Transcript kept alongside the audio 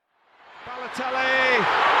Balotelli,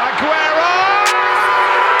 Aguero!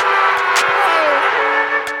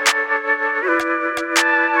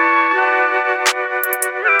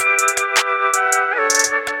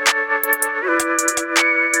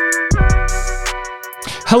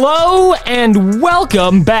 Hello and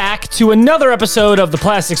welcome back to another episode of the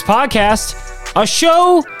Plastics Podcast, a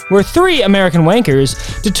show where three American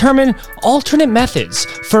wankers determine alternate methods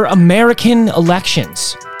for American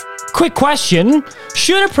elections. Quick question,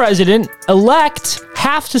 should a president-elect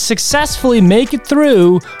have to successfully make it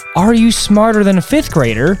through Are You Smarter Than a Fifth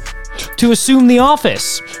Grader to assume the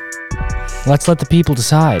office? Let's let the people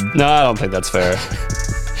decide. No, I don't think that's fair.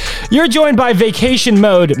 You're joined by vacation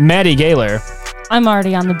mode Maddie Gaylor. I'm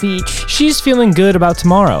already on the beach. She's feeling good about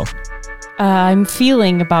tomorrow. I'm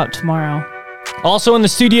feeling about tomorrow. Also in the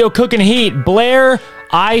studio cooking heat, Blair,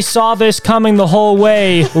 I saw this coming the whole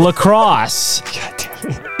way, lacrosse. God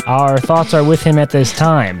damn it. Our thoughts are with him at this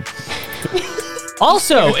time.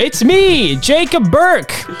 Also, it's me, Jacob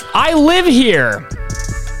Burke. I live here.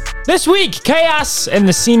 This week, chaos and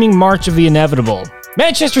the seeming march of the inevitable.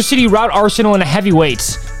 Manchester City rout Arsenal in a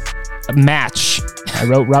heavyweight match. I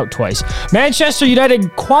wrote route twice. Manchester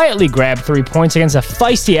United quietly grabbed 3 points against a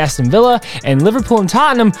feisty Aston Villa, and Liverpool and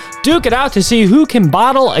Tottenham duke it out to see who can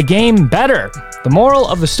bottle a game better. The moral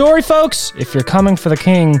of the story, folks, if you're coming for the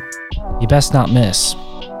king, you best not miss.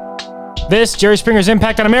 This, Jerry Springer's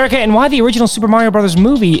impact on America, and why the original Super Mario Bros.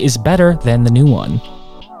 Movie is better than the new one.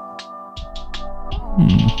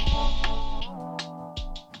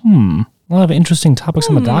 A lot of interesting topics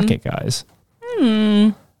on the docket, guys.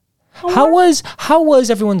 How was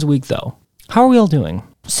everyone's week, though? How are we all doing?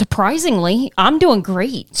 Surprisingly, I'm doing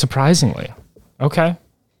great. Surprisingly. Okay.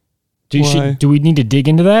 Why? Do we need to dig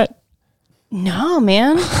into that? No,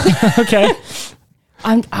 man. Okay.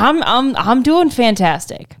 I'm doing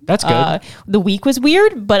fantastic. That's good. The week was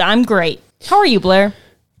weird, but I'm great. How are you, Blair?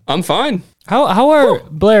 I'm fine. How are,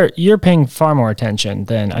 Blair, you're paying far more attention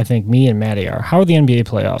than I think me and Maddie are. How are the NBA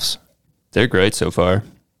playoffs? They're great so far.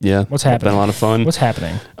 Yeah. What's happening? Been a lot of fun. What's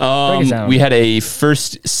happening? Break it down. We had a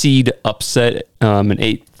first seed upset, an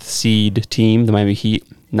eighth seed team, the Miami Heat,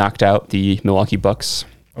 knocked out the Milwaukee Bucks.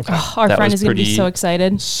 Okay. Oh, our That friend was is going to be pretty so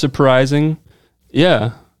excited. Surprising.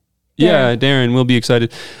 Yeah. Yeah, Darren will be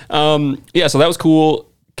excited. So that was cool.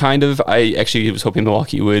 Kind of. I actually was hoping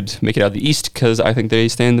Milwaukee would make it out of the East because I think they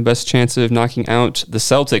stand the best chance of knocking out the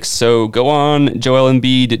Celtics. So go on, Joel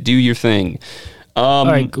Embiid, do your thing. All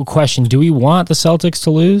right, good question. Do we want the Celtics to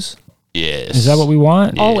lose? Yes. Is that what we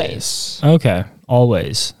want? Always. Okay.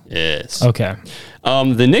 Always. Yes. Okay.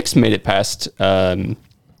 The Knicks made it past the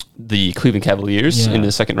Cleveland Cavaliers in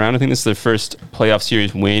the second round. I think this is their first playoff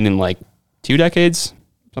series win in like 2 decades,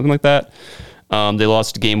 something like that. They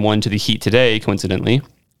lost game 1 to the Heat today, coincidentally.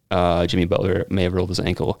 Jimmy Butler may have rolled his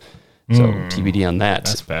ankle. So TBD on that.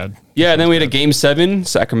 That's bad. Yeah, and then we had a game 7.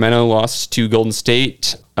 Sacramento lost to Golden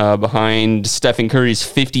State behind Stephen Curry's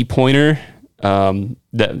 50-pointer.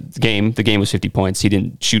 The game was 50 points. He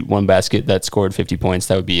didn't shoot one basket that scored 50 points.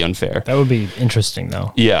 That would be unfair. That would be interesting,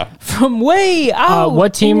 though. Yeah. From way out.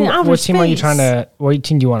 What team? in outer What team are you space. trying to? What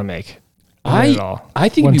team do you want to make? I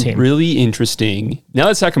think One it'd be team. really interesting. Now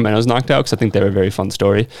that Sacramento's knocked out, because I think they're a very fun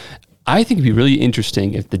story. I think it'd be really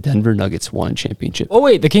interesting if the Denver Nuggets won a championship. Oh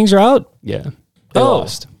wait, the Kings are out. Yeah. They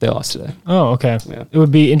lost. They lost today. Oh, okay. Yeah. It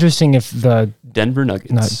would be interesting if the Denver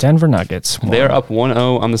Nuggets. Denver Nuggets won. They are up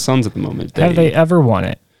 1-0 on the Suns at the moment. Have they ever won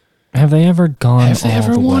it? Have they ever gone? Have they all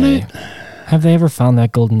ever the won way? it? Have they ever found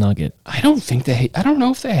that golden nugget? I don't think they. I don't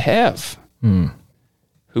know if they have.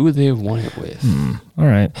 Who would they have won it with? All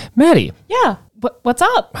right, Maddie, Yeah. What's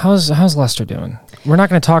up? how's Leicester doing? We're not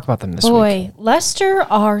going to talk about them this week. Boy, Leicester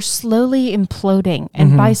are slowly imploding.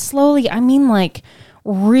 And by slowly, I mean like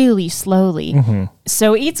really slowly.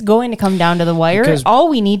 So it's going to come down to the wire. Because- All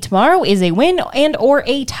we need tomorrow is a win and or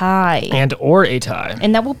a tie. Or a tie.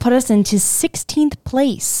 And that will put us into 16th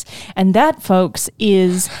place. And that, folks,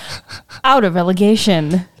 is out of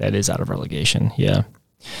relegation. That is out of relegation. Yeah.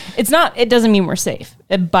 It doesn't mean we're safe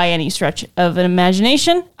by any stretch of an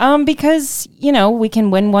imagination. Because, we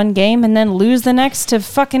can win one game and then lose the next to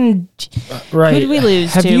fucking... Right. Who did we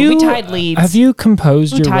lose to? We tied Leeds. Have you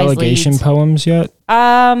composed your ties relegation Leeds? poems yet?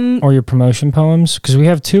 Or your promotion poems? Because we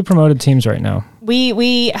have 2 promoted teams right now.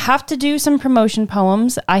 We have to do some promotion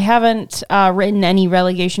poems. I haven't written any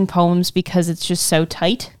relegation poems because it's just so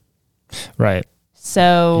tight. Right.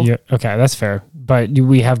 So... Yeah, okay, that's fair. But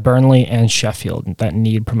we have Burnley and Sheffield that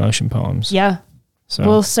need promotion poems. Yeah. So.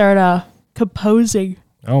 We'll start composing.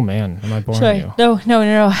 Oh man, am I boring Sorry. you? No.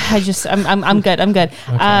 I'm good.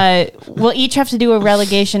 Okay. We'll each have to do a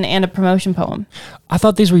relegation and a promotion poem. I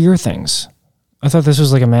thought these were your things. I thought this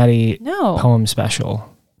was like a Maddie No. poem special.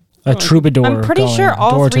 A troubadour. I'm pretty going sure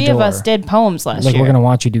all door to three of door. us did poems last Like year. we're going to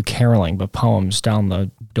watch you do caroling, but poems down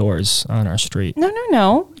the doors on our street.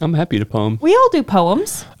 No. I'm happy to poem. We all do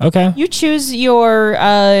poems. Okay. You choose your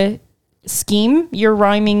scheme, your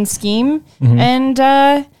rhyming scheme, and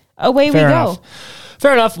away Fair we enough. go.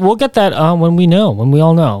 Fair enough. We'll get that when we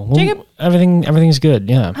all know. Jacob? Everything's good.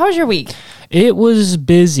 Yeah. How was your week? It was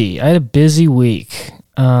busy. I had a busy week.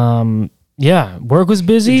 Yeah, work was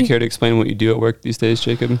busy. Would you care to explain what you do at work these days,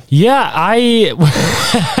 Jacob? Yeah,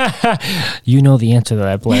 you know the answer to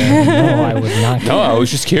that, Blair. No, I would not. No, I was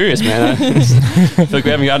just curious, man. I feel like we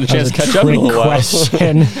haven't gotten a chance to catch up in a little while.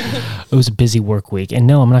 Question. It was a busy work week, and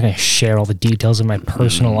no, I'm not going to share all the details of my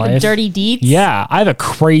personal life. Dirty deeds? Yeah, I have a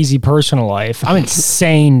crazy personal life. I'm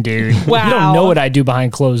insane, dude. Wow. You don't know what I do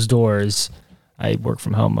behind closed doors. I work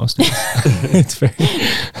from home most of the time. It's very.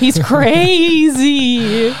 He's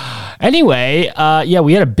crazy. Anyway, yeah,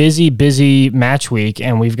 we had a busy match week,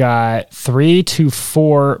 and we've got 3 to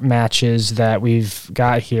 4 matches that we've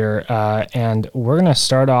got here, and we're gonna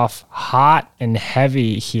start off hot and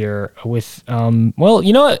heavy here with, well,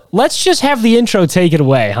 you know what? Let's just have the intro take it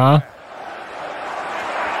away, huh?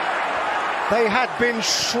 They had been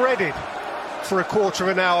shredded for a quarter of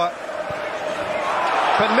an hour.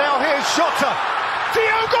 But now here's Jota.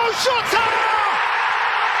 Diogo Jota!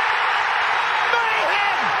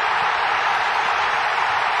 Mayhem!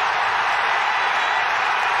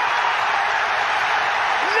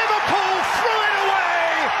 Liverpool threw it away,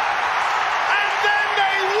 and then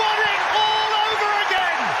they won it all over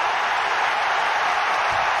again.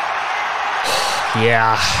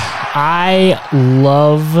 Yeah, I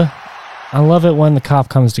love it when the cop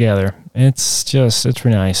comes together. It's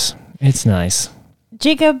really nice. It's nice.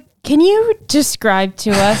 Jacob, can you describe to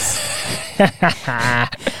us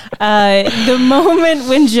the moment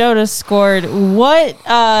when Jota scored? What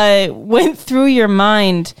went through your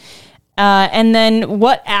mind? And then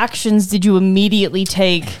what actions did you immediately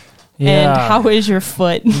take? Yeah. And how is your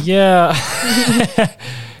foot? Yeah.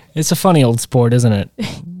 It's a funny old sport, isn't it?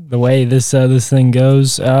 The way this thing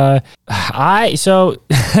goes. I assume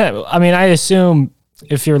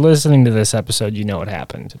if you're listening to this episode, you know what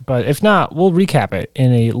happened. But if not, we'll recap it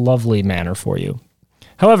in a lovely manner for you.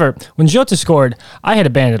 However, when Jota scored, I had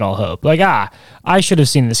abandoned all hope. Like, I should have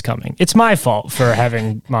seen this coming. It's my fault for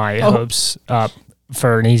having my hopes up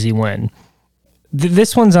for an easy win.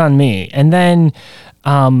 This one's on me. And then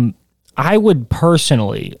I would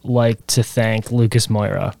personally like to thank Lucas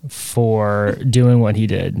Moura for doing what he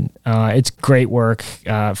did. It's great work,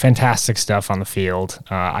 fantastic stuff on the field.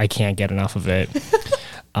 I can't get enough of it.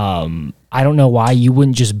 I don't know why you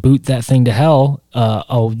wouldn't just boot that thing to hell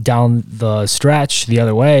down the stretch the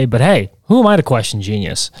other way, but hey, who am I to question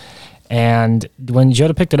genius? And when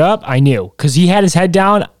Jota picked it up, I knew, because he had his head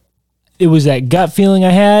down. It was that gut feeling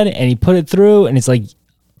I had, and he put it through, and it's like,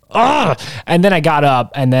 ugh! And then I got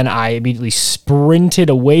up, and then I immediately sprinted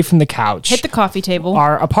away from the couch. Hit the coffee table.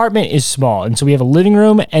 Our apartment is small, and so we have a living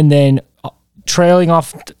room, and then trailing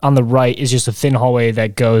off on the right is just a thin hallway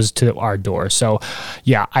that goes to our door. So,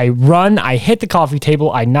 yeah, I run, I hit the coffee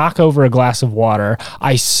table, I knock over a glass of water,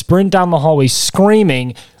 I sprint down the hallway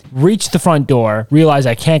screaming, reach the front door, realize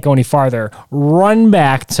I can't go any farther, run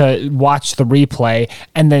back to watch the replay,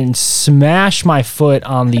 and then smash my foot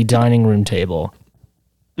on the dining room table.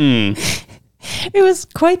 It was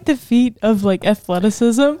quite the feat of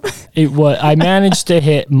athleticism. I managed to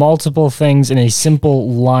hit multiple things in a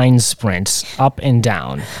simple line sprint up and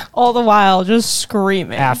down All the while just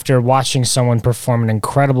screaming. after watching someone perform an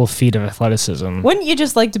incredible feat of athleticism. Wouldn't you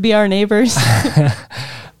just like to be our neighbors?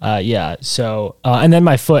 Yeah. So, and then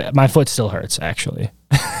my foot still hurts, actually.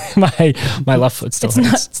 my left foot still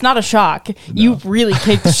hurts. It's not a shock. No. You really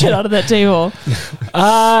kicked the shit out of that table.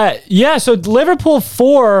 Yeah. So Liverpool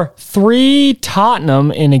 4-3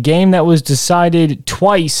 Tottenham in a game that was decided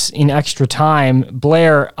twice in extra time.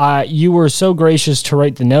 Blair, you were so gracious to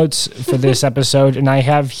write the notes for this episode, and I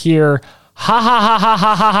have here, ha ha ha ha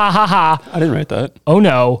ha ha ha ha ha. I didn't write that. Oh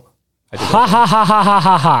no. Ha ha ha ha ha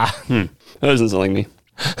ha ha. That doesn't sound like me.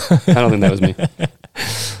 I don't think that was me.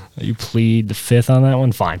 You plead the fifth on that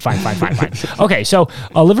one? Fine. Okay, so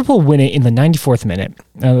Liverpool win it in the 94th minute,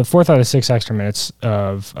 the fourth out of 6 extra minutes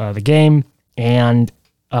of the game, and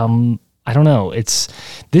I don't know. This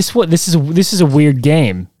is a weird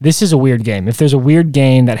game. This is a weird game. If there's a weird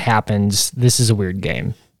game that happens, this is a weird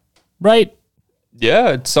game, right? Yeah,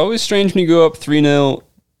 it's always strange when you go up 3-0,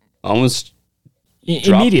 almost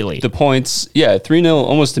immediately. The points, 3-0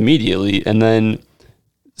 almost immediately, and then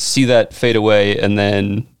see that fade away, and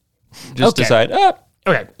then just decide,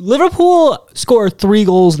 Okay, Liverpool scored 3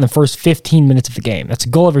 goals in the first 15 minutes of the game. That's a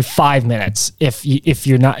goal every 5 minutes if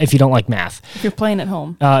you don't like math. If you're playing at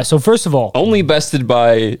home. So first of all, Only bested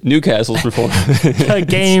by Newcastle's performance. a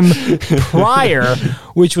game prior,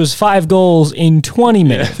 which was 5 goals in 20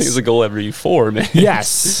 minutes. I think it's a goal every 4 minutes.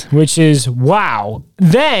 Yes, which is wow.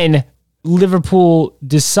 Then Liverpool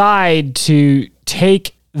decide to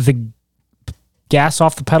take the gas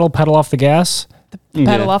off the pedal off the gas.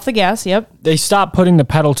 Pedal off the gas, yep. They stop putting the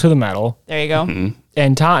pedal to the metal. There you go. Mm-hmm.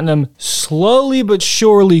 And Tottenham slowly but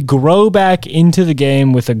surely grow back into the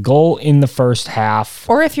game with a goal in the first half.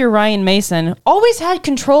 Or if you're Ryan Mason, always had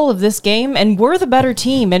control of this game and were the better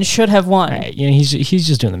team and should have won. Right, he's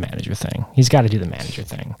just doing the manager thing. He's got to do the manager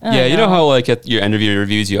thing. Yeah, you know how like at your end of your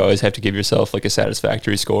reviews, you always have to give yourself like a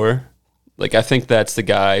satisfactory score? Like, I think that's the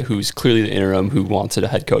guy who's clearly the interim who wants a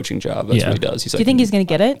head coaching job. That's what he does. He's do you think he's going to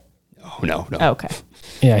get it? No. Oh, okay.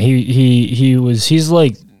 Yeah, he's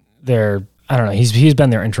like their, I don't know, he's been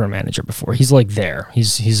their interim manager before. He's like there.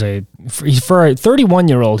 He's for a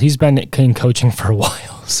 31-year-old, he's been in coaching for a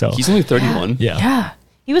while. So he's only 31. Yeah.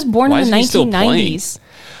 He was born in the 1990s.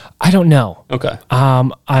 I don't know. Okay.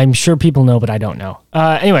 I'm sure people know, but I don't know.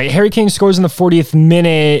 Anyway, Harry Kane scores in the 40th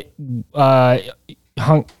minute.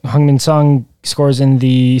 Heung-min Son scores in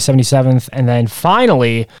the 77th, and then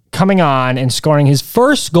finally coming on and scoring his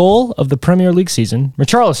first goal of the Premier League season,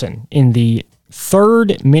 Richarlison, in the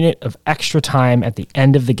 3rd minute of extra time at the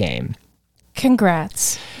end of the game.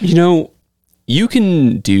 Congrats. You know, you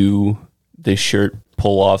can do the shirt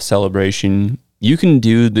pull-off celebration. You can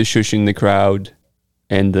do the shushing the crowd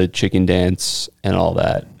and the chicken dance and all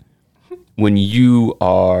that when you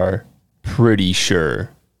are pretty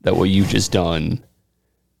sure that what you've just done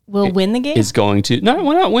will win the game? Is going to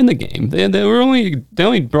why not win the game? They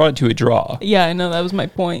only brought it to a draw. Yeah, I know, that was my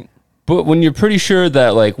point. But when you're pretty sure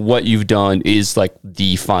that like what you've done is like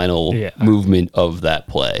the final movement of that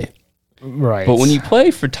play. Right. But when you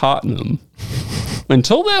play for Tottenham,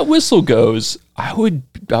 until that whistle goes, I would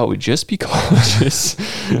just be cautious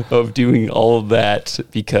of doing all of that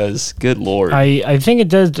because, good Lord. I think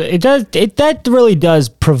that really does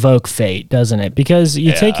provoke fate, doesn't it? Because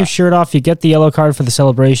you take your shirt off, you get the yellow card for the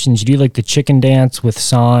celebrations, you do like the chicken dance with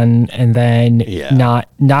Son, and then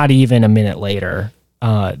not even a minute later,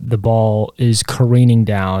 the ball is careening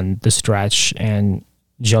down the stretch and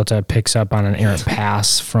Jota picks up on an errant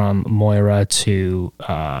pass from Moira to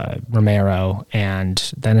Romero,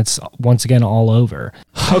 and then it's once again all over.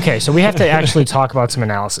 Okay, so we have to actually talk about some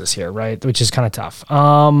analysis here, right? Which is kind of tough.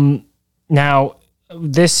 Now,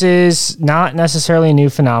 this is not necessarily a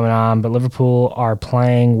new phenomenon, but Liverpool are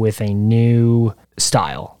playing with a new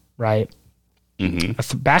style, right?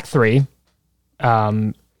 Mm-hmm. Back three.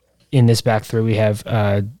 In this back three, we have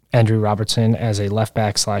Andrew Robertson as a left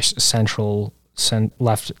back / central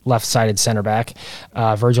left-sided center back,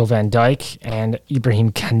 Virgil van Dijk and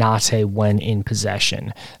Ibrahim Konate when in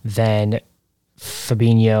possession. Then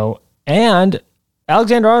Fabinho and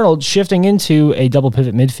Alexander-Arnold shifting into a double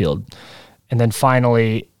pivot midfield. And then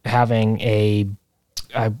finally having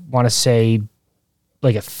I want to say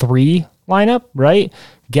like a 3 lineup, right?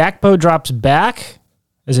 Gakpo drops back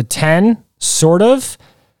as a 10, sort of.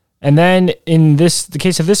 And then in the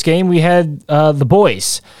case of this game, we had the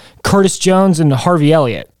boys, Curtis Jones and Harvey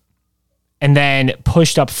Elliott. And then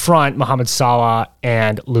pushed up front, Mohamed Salah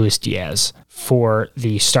and Luis Diaz for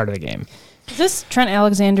the start of the game. Is this Trent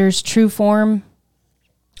Alexander's true form?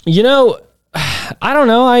 You know, I don't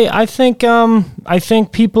know. I think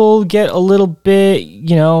people get a little bit,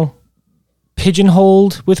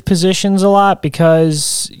 pigeonholed with positions a lot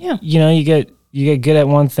because, you get good at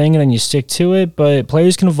one thing and then you stick to it, but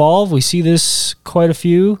players can evolve. We see this quite a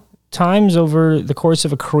few times over the course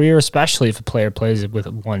of a career, especially if a player plays with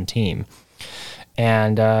one team.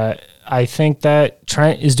 And I think that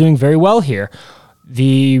Trent is doing very well here.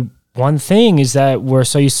 The one thing is that we're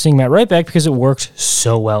so used to seeing him at right back because it worked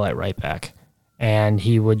so well at right back. And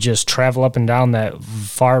he would just travel up and down that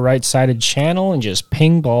far right-sided channel and just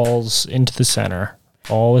ping balls into the center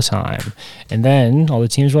all the time. And then all the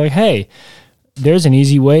teams were like, hey, there's an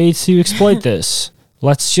easy way to exploit this.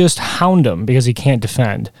 Let's just hound him because he can't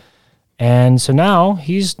defend. And so now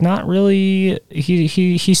he's not really,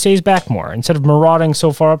 he stays back more. Instead of marauding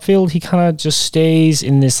so far upfield, he kind of just stays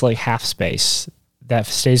in this like half space that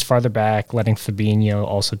stays farther back, letting Fabinho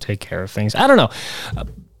also take care of things. I don't know.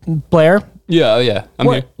 Blair? Yeah. I'm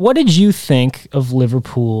here. What did you think of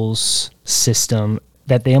Liverpool's system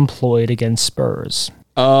that they employed against Spurs?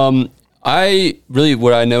 What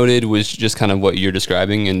I noted was just kind of what you're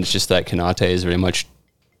describing, and it's just that Konate is very much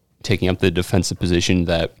taking up the defensive position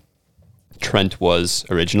that Trent was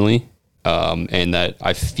originally. and that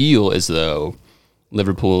I feel as though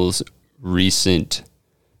Liverpool's recent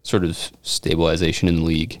sort of stabilization in the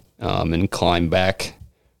league and climb back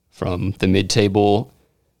from the mid-table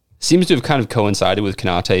seems to have kind of coincided with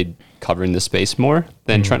Konate covering the space more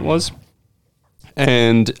than Trent was.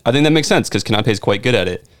 And I think that makes sense because Konate is quite good at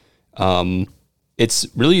it. It's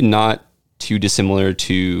really not too dissimilar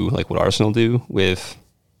to like what Arsenal do with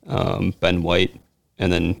Ben White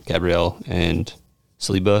and then Gabriel and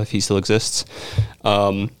Saliba, if he still exists.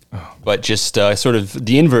 But just sort of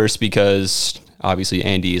the inverse because obviously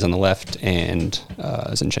Andy is on the left and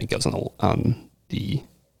Zinchenko's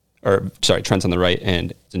Trent's on the right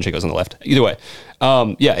and Zinchenko's on the left. Either way,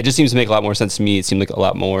 it just seems to make a lot more sense to me. It seemed like a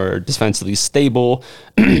lot more defensively stable.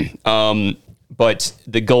 But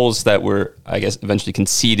the goals that were, I guess, eventually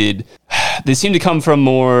conceded, they seem to come from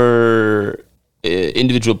more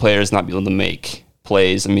individual players not being able to make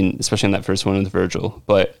plays. I mean, especially in that first one with Virgil.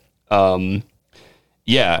 But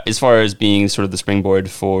as far as being sort of the springboard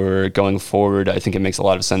for going forward, I think it makes a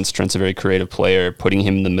lot of sense. Trent's a very creative player. Putting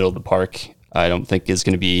him in the middle of the park, I don't think is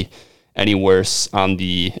going to be any worse on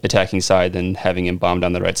the attacking side than having him bomb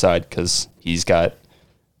down the right side because he's got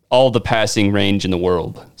all the passing range in the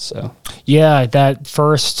world. So yeah, that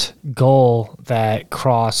first goal, that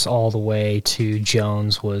cross all the way to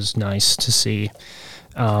Jones was nice to see.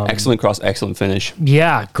 Excellent cross, excellent finish.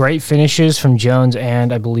 Yeah, great finishes from Jones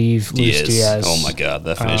and I believe Luis Diaz. Oh my God,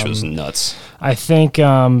 that finish was nuts. I think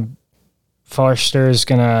Forster is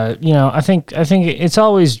gonna, I think it's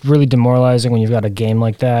always really demoralizing when you've got a game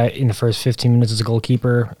like that in the first 15 minutes as a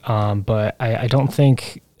goalkeeper. But I don't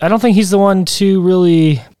think he's the one to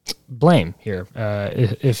really blame here.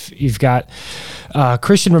 If you've got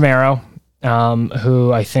Christian Romero,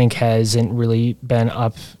 who I think hasn't really been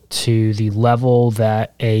up to the level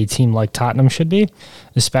that a team like Tottenham should be,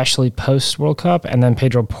 especially post World Cup, and then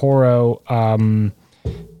Pedro Porro.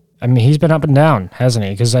 I mean, he's been up and down, hasn't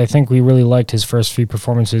he? Because I think we really liked his first few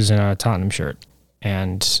performances in a Tottenham shirt,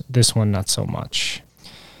 and this one not so much.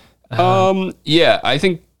 I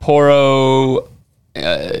think Porro,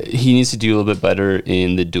 he needs to do a little bit better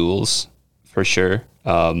in the duels, for sure.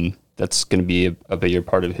 That's going to be a bigger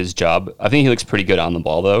part of his job. I think he looks pretty good on the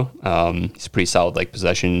ball, though. He's a pretty solid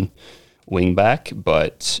possession wing back,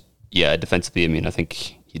 but yeah, defensively, I mean, I think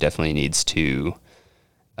he definitely needs to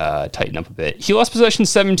tighten up a bit. He lost possession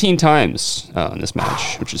 17 times in this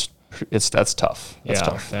match, which is that's tough. That's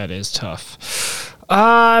tough. That is tough.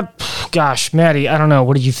 Gosh, Maddie, I don't know.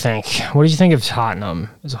 What did you think? What did you think of Tottenham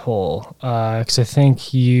as a whole? Because I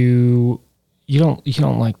think you don't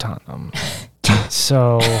like Tottenham.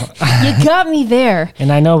 So you got me there.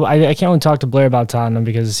 And I know I can't really talk to Blair about Tottenham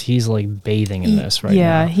because he's like bathing in this right now.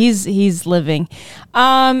 Yeah, he's living.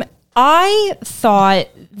 I thought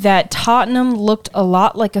that Tottenham looked a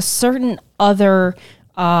lot like a certain other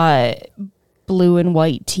blue and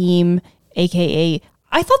white team, aka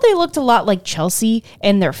I thought they looked a lot like Chelsea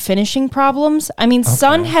and their finishing problems. I mean,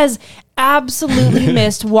 Son has absolutely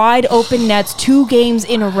missed wide open nets 2 games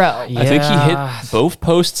in a row. Yeah. I think he hit both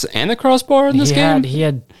posts and the crossbar in this game. He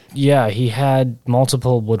had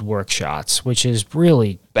multiple woodwork shots, which is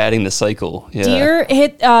really batting the cycle. Yeah.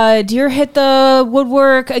 Deer hit the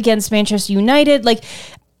woodwork against Manchester United. Like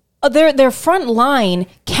their front line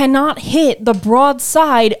cannot hit the broad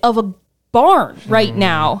side of a barn right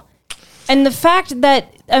now. And the fact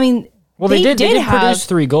that, I mean, they did produce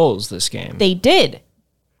 3 goals this game. They did.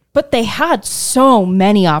 But they had so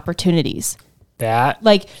many opportunities.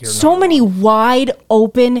 So many wide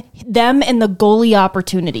open, them and the goalie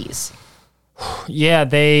opportunities. Yeah,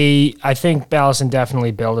 I think Allison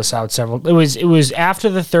definitely bailed us out several. It was after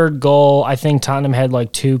the 3rd goal, I think Tottenham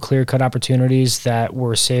had 2 clear-cut opportunities that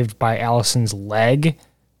were saved by Allison's leg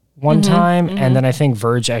one time. Mm-hmm. And then I think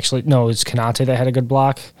Verge it's Konate that had a good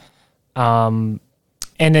block. And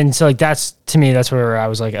then that's where I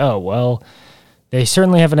was like, oh, well, they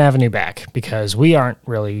certainly have an avenue back because we aren't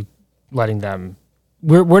really letting them,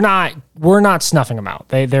 we're not snuffing them out.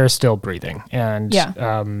 They're still breathing. And,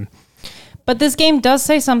 but this game does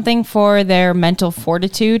say something for their mental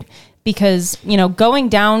fortitude because, going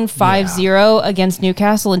down 5-0 against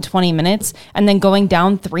Newcastle in 20 minutes and then going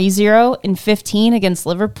down 3-0 in 15 against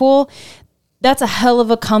Liverpool, that's a hell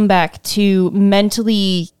of a comeback to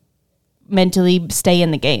mentally stay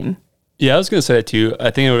in the game. Yeah, I was going to say that too.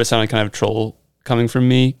 I think it would have sounded kind of troll coming from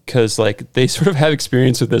me because they sort of have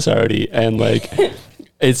experience with this already. And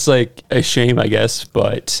it's a shame, I guess.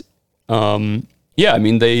 But I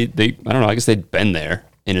mean, they I don't know, I guess they'd been there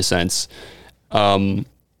in a sense. And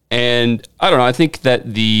I don't know, I think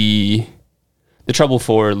that the trouble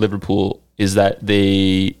for Liverpool is that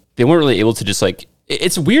they weren't really able to just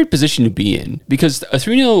it's a weird position to be in because a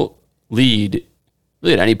 3-0 lead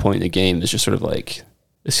really at any point in the game is just sort of like,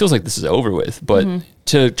 it feels like this is over with. But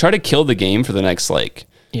to try to kill the game for the next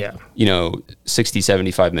 60,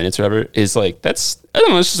 75 minutes or whatever is like, that's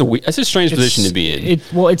a strange position to be in.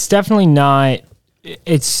 It's definitely not,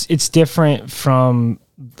 it's different from,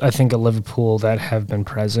 I think, a Liverpool that have been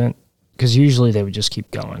present because usually they would just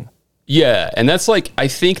keep going. Yeah, and that's like, I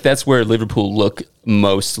think that's where Liverpool look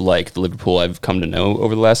most like the Liverpool I've come to know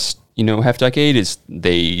over the last, half decade, is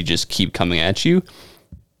they just keep coming at you.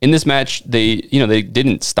 In this match, they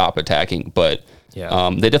didn't stop attacking, but they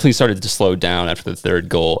definitely started to slow down after the third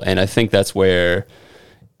goal, and I think that's where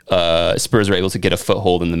Spurs were able to get a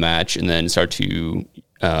foothold in the match and then start to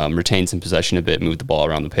retain some possession a bit, move the ball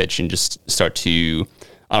around the pitch, and just start to,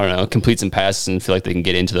 complete some passes and feel like they can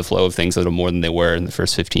get into the flow of things a little more than they were in the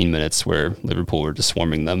first 15 minutes where Liverpool were just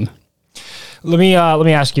swarming them. Let me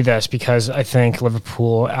ask you this, because I think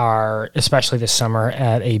Liverpool are, especially this summer,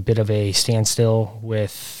 at a bit of a standstill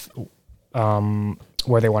with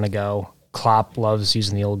where they want to go. Klopp loves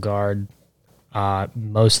using the old guard.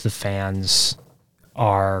 Most of the fans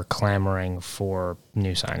are clamoring for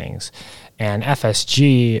new signings, and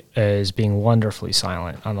FSG is being wonderfully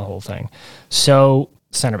silent on the whole thing. So,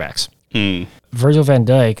 center backs. Virgil van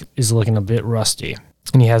Dijk is looking a bit rusty,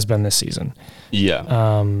 and he has been this season.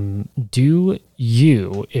 Yeah. Do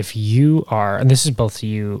you, if you are, and this is both to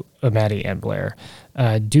you, Maddie and Blair,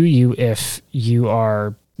 do you, if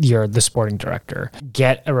you're the sporting director,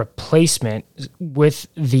 get a replacement with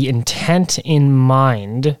the intent in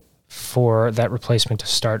mind for that replacement to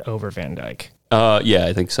start over Van Dijk? Yeah,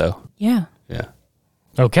 I think so. Yeah. Yeah.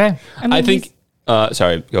 Okay. I think,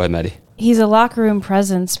 sorry, go ahead, Maddie. He's a locker room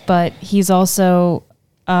presence, but he's also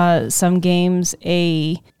some games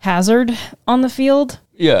a hazard on the field.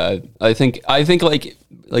 Yeah, I think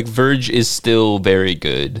like Verge is still very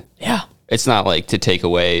good. Yeah. It's not like to take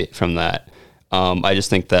away from that. I just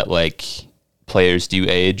think that like players do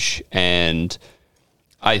age, and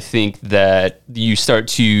I think that you start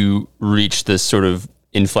to reach this sort of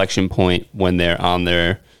inflection point when they're on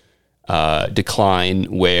their decline,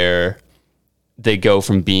 where they go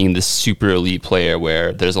from being this super elite player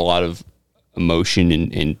where there's a lot of emotion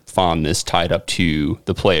and fondness tied up to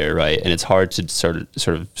the player, right? And it's hard to sort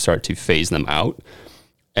of start to phase them out.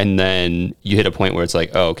 And then you hit a point where it's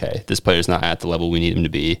like, oh, okay, this player's not at the level we need him to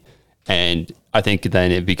be. And I think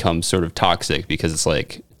then it becomes sort of toxic, because it's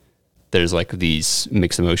like there's like these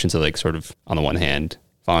mixed emotions of like sort of, on the one hand,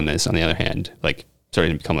 fondness, on the other hand, like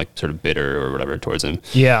starting to become like sort of bitter or whatever towards him.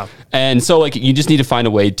 Yeah. And so like you just need to find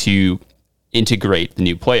a way to integrate the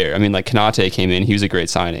new player. I mean, like Konate came in, he was a great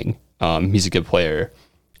signing. He's a good player,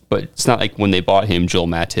 but it's not like when they bought him, Joel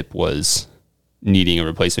Matip was needing a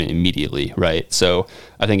replacement immediately, right? So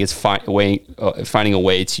I think it's finding a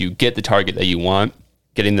way to get the target that you want,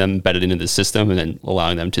 getting them embedded into the system, and then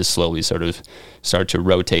allowing them to slowly sort of start to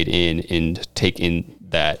rotate in and take in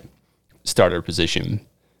that starter position.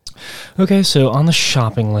 Okay, so on the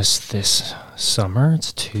shopping list this summer,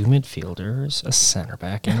 it's 2 midfielders, a center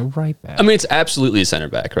back, and a right back. I mean, it's absolutely a center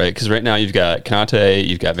back, right? Because right now you've got Konate,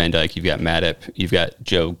 you've got Van Dijk, you've got Matip, you've got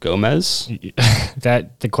Joe Gomez.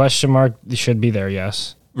 That the question mark should be there,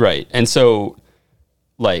 yes. Right, and so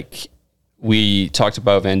like we talked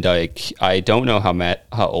about Van Dijk. I don't know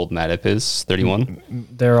how old Matip is. 31.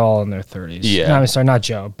 They're all in their 30s. Yeah, no, I'm sorry, not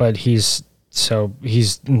Joe, but he's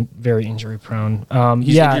very injury prone.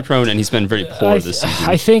 He's injury prone, and he's been very poor this season.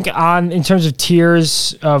 I think in terms of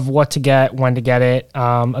tiers of what to get, when to get it,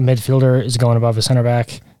 a midfielder is going above a center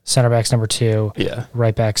back. Center back's number 2. Yeah.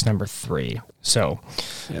 Right back's number 3. So,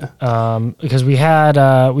 yeah. Because we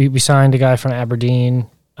had we signed a guy from Aberdeen,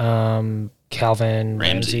 Calvin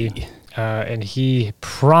Ramsey. And he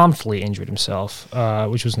promptly injured himself,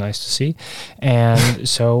 which was nice to see. And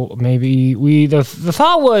so maybe the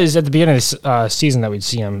thought was at the beginning of this season that we'd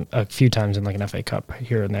see him a few times in like an FA Cup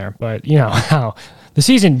here and there. But you know how the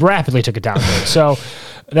season rapidly took a downgrade. So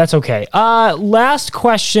that's okay. Last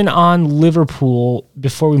question on Liverpool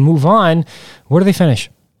before we move on. Where do they finish?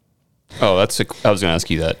 Oh, I was going to ask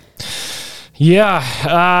you that.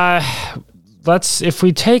 Yeah. If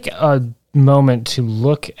we take a moment to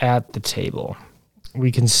look at the table,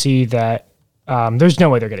 we can see that there's no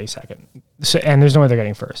way they're getting second, and there's no way they're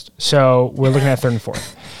getting first. So we're looking at third and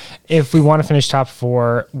fourth. If we want to finish top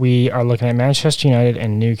 4, we are looking at Manchester United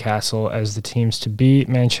and Newcastle as the teams to beat.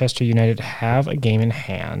 Manchester United have a game in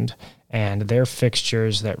hand, and their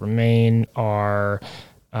fixtures that remain are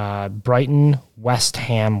Brighton, West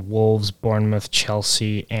Ham, Wolves, Bournemouth,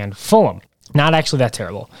 Chelsea, and Fulham. Not actually that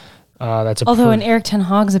terrible. That's a Although, in Eric Ten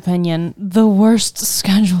Hag's opinion, the worst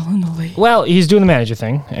schedule in the league. well, he's doing the manager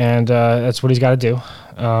thing, and that's what he's got to do.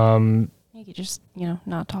 You could just,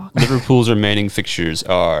 not talk. Liverpool's remaining fixtures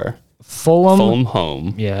are Fulham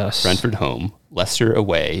home, yes. Brentford home, Leicester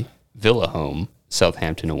away, Villa home,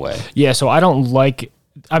 Southampton away. Yeah, so I don't like.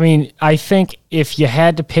 I mean, I think if you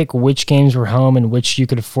had to pick which games were home and which you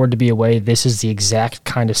could afford to be away, this is the exact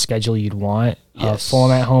kind of schedule you'd want. Yes.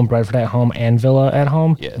 Fulham at home, Brentford at home, and Villa at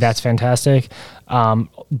home. Yes. That's fantastic.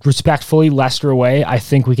 Respectfully, Leicester away, I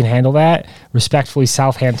think we can handle that. Respectfully,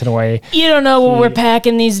 Southampton away. You don't know what we're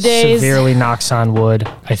packing these days. Severely knocks on wood.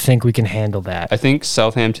 I think we can handle that. I think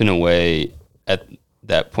Southampton away at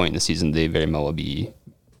that point in the season, they very well will be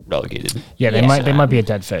relegated. Yeah, they might be a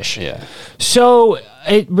dead fish. Yeah. So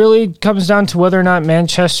it really comes down to whether or not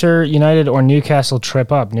Manchester United or Newcastle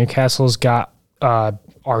trip up. Newcastle's got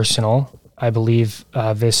Arsenal, I believe,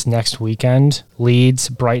 this next weekend. Leeds,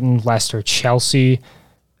 Brighton, Leicester, Chelsea.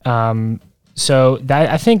 So that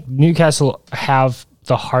I think Newcastle have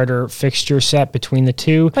the harder fixture set between the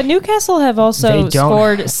two. But Newcastle have also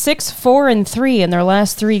scored 6-4-3 in their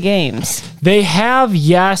last 3 games. They have,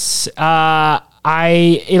 yes.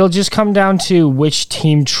 It'll just come down to which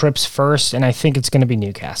team trips first, and I think it's going to be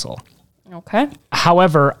Newcastle. Okay.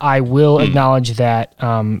 However, I will acknowledge that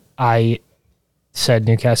I said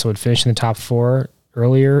Newcastle would finish in the top 4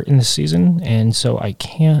 earlier in the season, and so I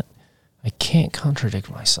can't contradict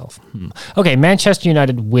myself. Okay, Manchester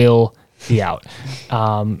United will be out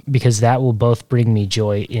because that will both bring me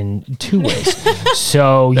joy in 2 ways.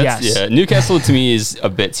 So yes, yeah. Newcastle to me is a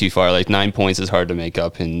bit too far. Like 9 points is hard to make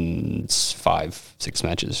up in 5-6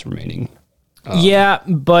 matches remaining. Yeah,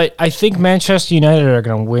 but I think Manchester United are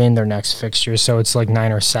going to win their next fixture, so it's like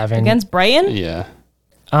 9 or 7 Against Brighton? Yeah.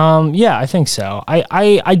 Yeah, I think so.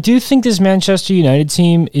 I do think this Manchester United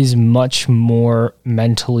team is much more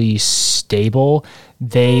mentally stable.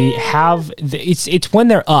 They have it's when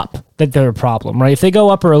they're up that they're a problem, right? If they go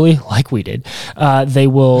up early, like we did, they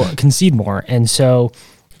will concede more. And so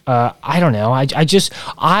I don't know. I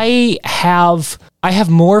have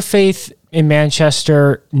more faith in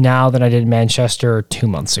Manchester now than I did in Manchester 2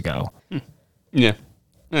 months ago. Yeah.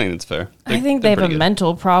 I think that's fair. I think they have a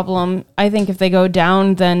mental problem. I think if they go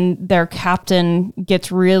down, then their captain gets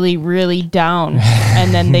really, really down,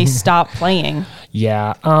 and then they stop playing.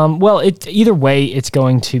 Yeah. Well, either way, it's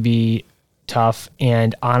going to be tough.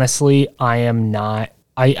 And honestly, I'm not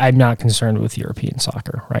concerned with European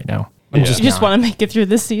soccer right now. You just want to make it through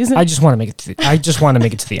this season. I just want to make it. I just want to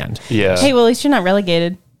make it to the end. Yeah. Hey, well, at least you're not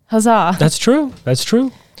relegated. Huzzah! That's true.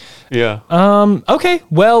 Yeah. Okay.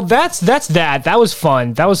 Well, that's that. That was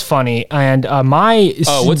fun. That was funny. And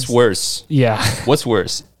what's worse? Yeah. What's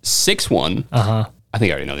worse? 6-1. I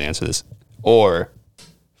think I already know the answer to this. Or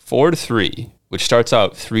 4-3, which starts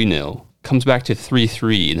out 3-0, comes back to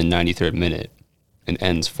 3-3 in the 93rd minute, and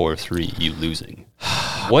ends 4-3. You losing.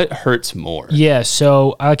 What hurts more? Yeah.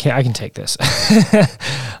 So okay, I can take this.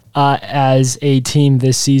 As a team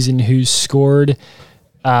this season who scored.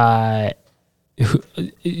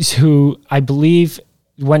 Who I believe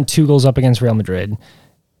went 2 goals up against Real Madrid,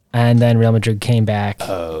 and then Real Madrid came back.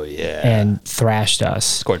 Oh yeah, and thrashed us.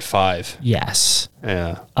 Scored 5. Yes.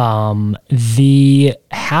 Yeah. It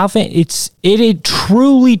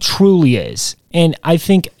truly is, and I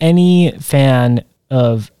think any fan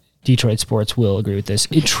of Detroit sports will agree with this.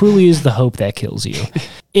 It truly is the hope that kills you.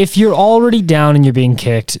 If you're already down and you're being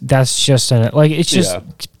kicked, that's just it's just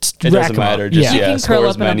it doesn't matter. Just you can curl score up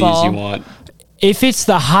as in a many ball. as you want. If it's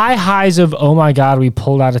the highs of, oh my God, we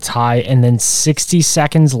pulled out a tie, and then 60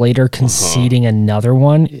 seconds later conceding another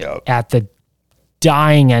one at the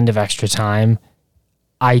dying end of extra time,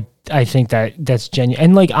 I think that's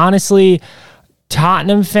genuine. And honestly,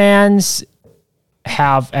 Tottenham fans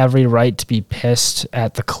have every right to be pissed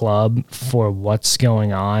at the club for what's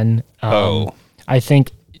going on. I think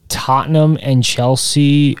Tottenham and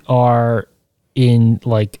Chelsea are in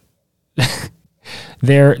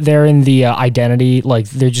they're in the identity,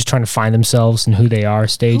 they're just trying to find themselves and who they are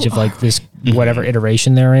stage of this whatever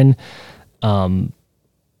iteration they're in.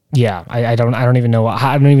 Yeah, I don't even know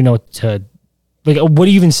what to what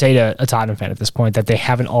do you even say to a Tottenham fan at this point that they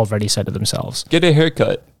haven't already said to themselves? Get a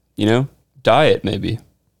haircut, dye it maybe,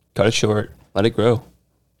 cut it short, let it grow,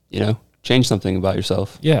 change something about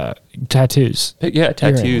yourself. Yeah, tattoos.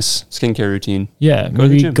 Tattoos, skincare routine. Yeah,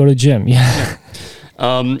 maybe go to gym. Yeah.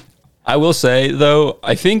 I will say, though,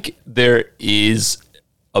 I think there is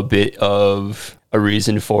a bit of a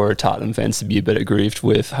reason for Tottenham fans to be a bit aggrieved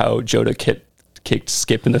with how Jota kicked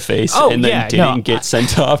Skip in the face Oh, and then yeah, didn't get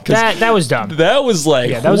sent off. That was dumb. That was like,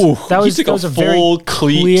 that he took was a a very full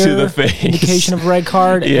cleat to the face. indication of red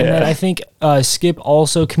card. Yeah. And then I think Skip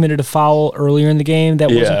also committed a foul earlier in the game that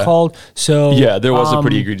wasn't called. So yeah, there was a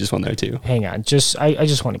pretty egregious one there too. Hang on, I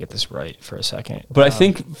just want to get this right for a second. But I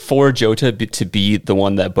think for Jota to be the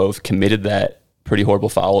one that both committed that pretty horrible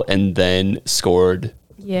foul and then scored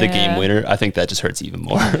the game winner, I think that just hurts even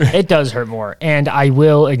more. It does hurt more, and I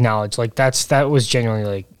will acknowledge that was genuinely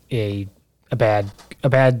like a bad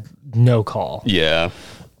no call. Yeah.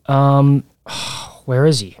 Where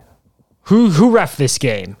is he? Who ref this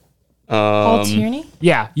game? Paul Tierney?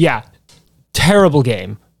 Yeah. Terrible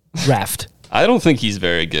game. Refed. I don't think he's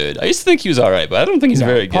very good. I used to think he was all right, but I don't think he's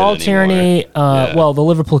very good Paul anymore. Tierney, well, the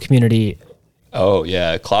Liverpool community Oh,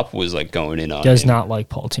 yeah. Klopp was like going in on does him. not like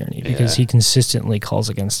Paul Tierney because he consistently calls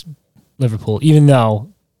against Liverpool, even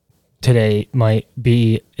though today might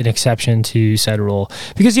be an exception to said rule.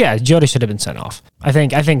 Because, Jota should have been sent off. I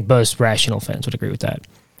think most rational fans would agree with that.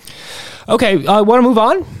 Okay, want to move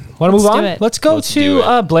on? Let's go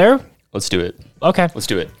to Blair. Let's do it. Okay. Let's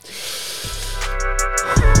do it.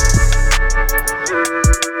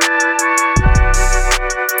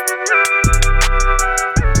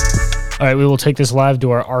 All right, we will take this live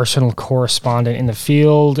to our Arsenal correspondent in the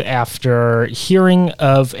field after hearing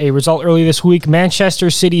of a result early this week.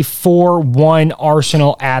 Manchester City 4-1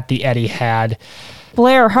 Arsenal at the Etihad.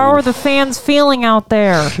 Blair, how are the fans feeling out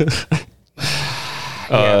there?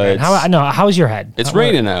 How's your head? It's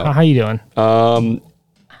raining out. How you doing?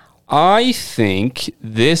 I think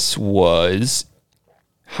this was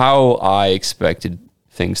how I expected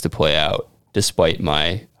things to play out, despite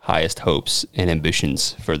my highest hopes and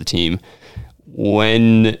ambitions for the team.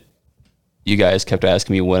 When you guys kept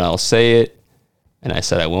asking me when I'll say it, and I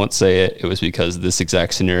said I won't say it, it was because this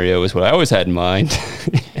exact scenario is what I always had in mind,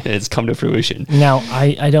 and it's come to fruition. Now,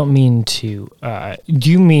 I don't mean to...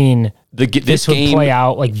 do you mean this would play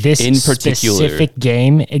out like this in particular specific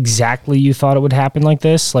game exactly you thought it would happen like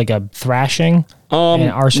this? Like a thrashing? And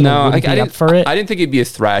Arsenal wouldn't be up for it? I didn't think it'd be a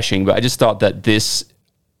thrashing, but I just thought that this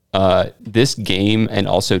game and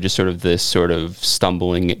also just sort of this sort of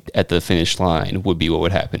stumbling at the finish line would be what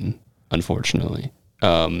would happen, unfortunately.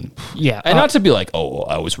 And not to be like, oh,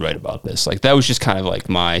 I was right about this. Like that was just kind of like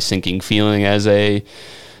my sinking feeling as a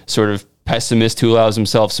sort of pessimist who allows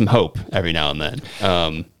himself some hope every now and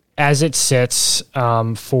then. As it sits,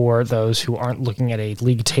 for those who aren't looking at a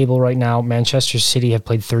league table right now, Manchester City have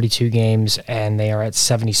played 32 games and they are at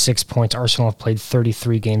 76 points. Arsenal have played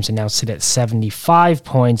 33 games and now sit at 75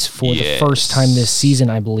 points for the first time this season,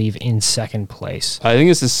 I believe, in second place. I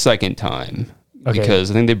think it's the second time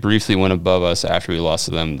because I think they briefly went above us after we lost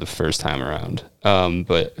to them the first time around.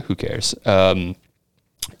 But who cares?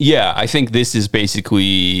 I think this is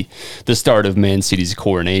basically the start of Man City's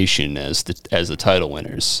coronation as the title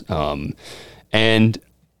winners. And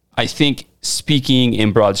I think speaking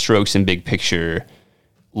in broad strokes and big picture,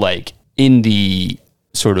 like in the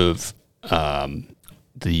sort of what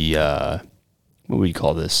would you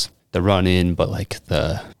call this? The run in, but like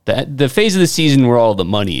the phase of the season where all the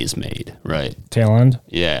money is made, right? Tail end.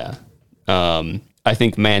 Yeah. I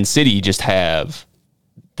think Man City just have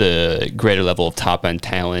the greater level of top-end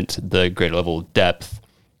talent, the greater level of depth,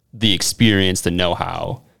 the experience, the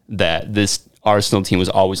know-how that this Arsenal team was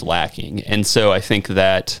always lacking. And so I think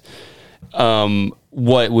that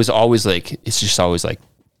what was always like, it's just always like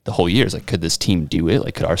the whole year is like, could this team do it?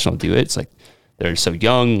 Like, could Arsenal do it? It's like, they're so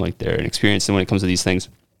young, like they're inexperienced. And when it comes to these things,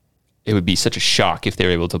 it would be such a shock if they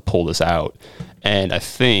were able to pull this out. And I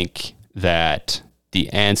think that the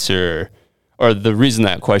answer... or the reason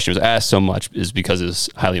that question was asked so much is because it's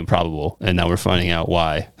highly improbable, and now we're finding out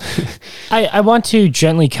why. I want to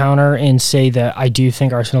gently counter and say that I do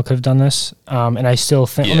think Arsenal could have done this, and I still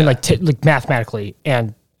think, I mean, like mathematically,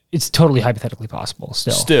 and it's totally hypothetically possible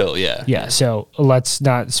still. Yeah, so let's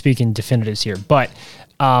not speak in definitives here, but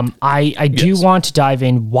I do want to dive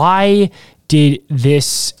in. Why did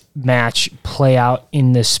this match play out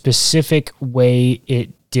in the specific way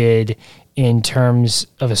it did in terms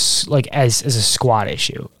of as a squad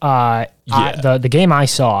issue? The game I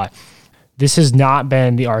saw, this has not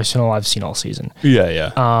been the Arsenal I've seen all season.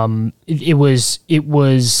 It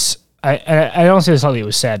was I don't say this lightly, it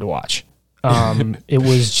was sad to watch. It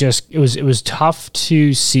was tough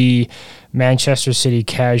to see Manchester City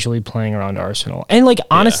casually playing around Arsenal. And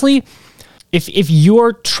honestly, if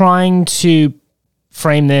you're trying to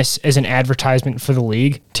frame this as an advertisement for the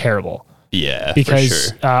league, terrible. Yeah,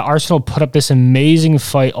 because for sure. Arsenal put up this amazing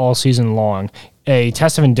fight all season long, a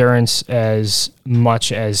test of endurance as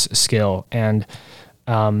much as skill. And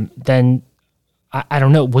then I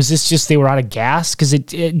don't know. Was this just they were out of gas? Because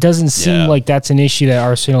it doesn't seem like that's an issue that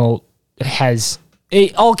Arsenal has.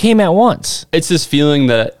 It all came at once. It's this feeling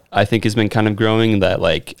that I think has been kind of growing that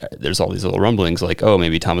like there's all these little rumblings like, oh,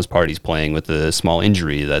 maybe Thomas Partey's playing with a small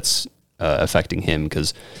injury that's affecting him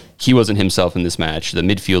because he wasn't himself in this match. The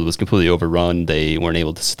midfield was completely overrun. They weren't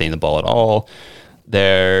able to sustain the ball at all.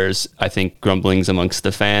 There's, I think, grumblings amongst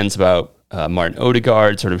the fans about Martin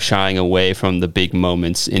Odegaard sort of shying away from the big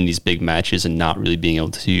moments in these big matches and not really being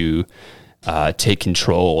able to take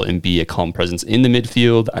control and be a calm presence in the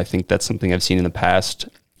midfield. I think that's something I've seen in the past.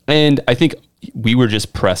 And I think we were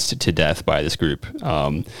just pressed to death by this group.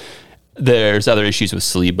 There's other issues with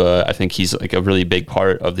Saliba. I think he's like a really big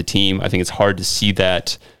part of the team. I think it's hard to see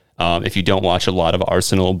that if you don't watch a lot of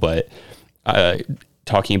Arsenal, but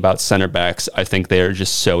talking about center backs, I think they're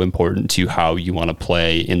just so important to how you want to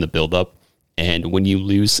play in the build-up. And when you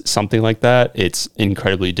lose something like that, it's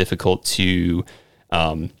incredibly difficult to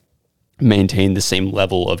maintain the same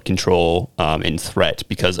level of control and threat,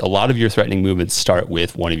 because a lot of your threatening movements start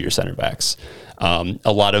with one of your center backs.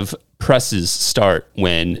 A lot of presses start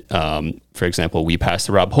when, for example, we pass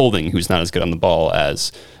to Rob Holding, who's not as good on the ball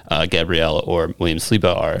as Gabriel or William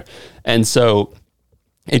Saliba are. And so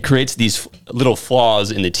it creates these little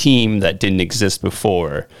flaws in the team that didn't exist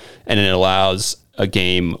before, and it allows a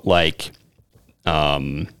game like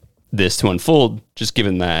this to unfold, just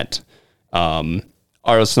given that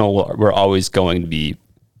Arsenal were always going to be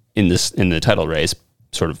in the title race,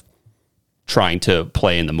 sort of trying to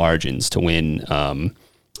play in the margins to win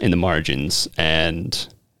in the margins, and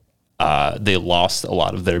they lost a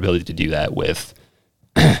lot of their ability to do that with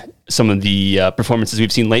some of the performances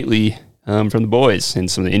we've seen lately from the boys and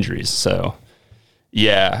some of the injuries. So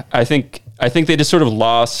yeah, I think they just sort of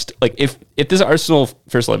lost. Like if this Arsenal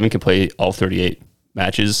first 11 can play all 38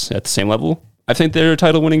 matches at the same level, I think they're a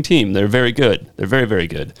title-winning team. They're very good. They're very, very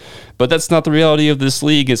good. But that's not the reality of this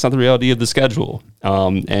league. It's not the reality of the schedule.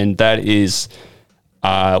 And that is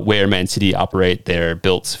where Man City operate. They're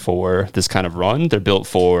built for this kind of run. They're built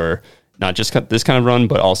for not just this kind of run,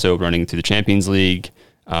 but also running through the Champions League,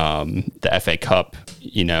 the FA Cup,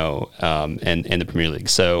 and the Premier League.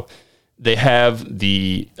 So they have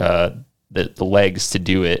the legs to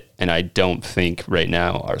do it, and I don't think right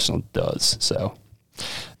now Arsenal does. So.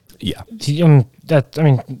 Yeah,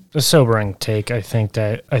 a sobering take. I think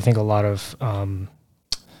a lot of, I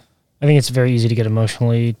think it's very easy to get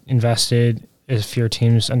emotionally invested if your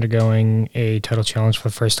team's undergoing a title challenge for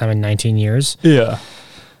the first time in 19 years. Yeah.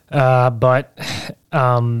 But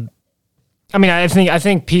I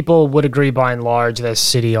think people would agree by and large that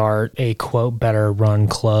City are a quote better run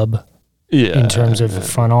club. Yeah. In terms of the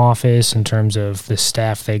front office, in terms of the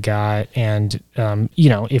staff they got, and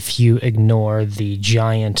if you ignore the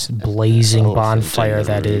giant blazing bonfire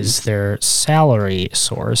that is their salary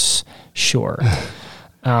source, sure.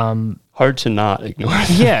 Hard to not ignore.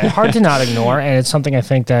 Yeah, hard to not ignore, and it's something I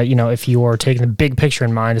think that if you are taking the big picture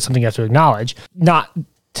in mind, it's something you have to acknowledge. Not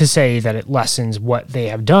to say that it lessens what they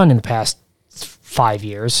have done in the past 5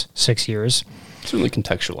 years, 6 years. It certainly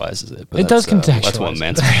contextualizes it. But it does contextualize. That's one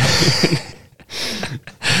man's opinion.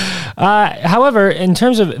 However, in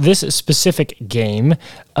terms of this specific game,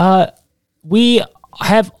 we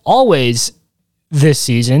have always this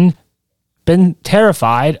season been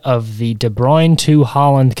terrified of the De Bruyne to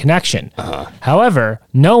Haaland connection. However,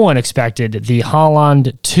 no one expected the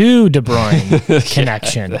Haaland to De Bruyne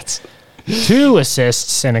connection. 2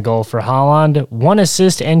 assists and a goal for Haaland, 1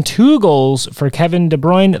 assist and 2 goals for Kevin De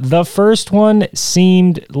Bruyne. The first one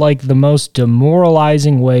seemed like the most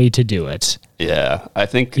demoralizing way to do it. Yeah, I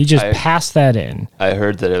think he just passed that in. I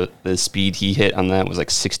heard that the speed he hit on that was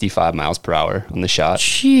like 65 miles per hour on the shot.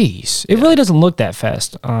 Jeez, it really doesn't look that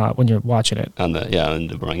fast when you're watching it. On the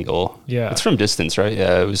De Bruyne goal. Yeah, it's from distance, right?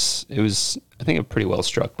 Yeah, it was. I think a pretty well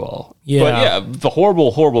struck ball. Yeah, but yeah, the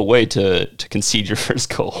horrible way to concede your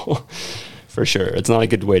first goal, for sure. It's not a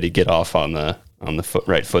good way to get off on the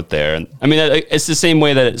right foot there. And I mean, it's the same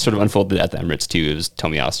way that it sort of unfolded at the Emirates too. It was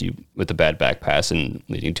Tomiyasu with a bad back pass and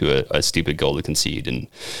leading to a stupid goal to concede. And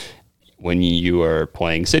when you are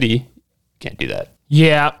playing City, you can't do that.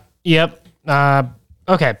 Yeah. Yep.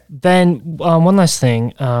 Okay. Then one last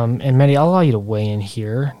thing, and Maddie, I'll allow you to weigh in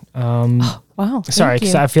here. Wow. Sorry,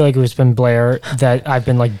 because I feel like it's been Blair that I've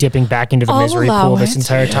been like dipping back into the misery pool this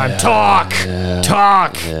entire time. Talk.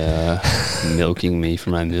 Yeah, milking me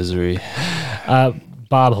for my misery.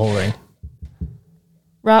 Bob Holding.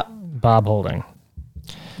 Bob Holding.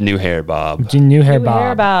 New hair, Bob. New hair,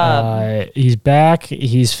 Bob. He's back.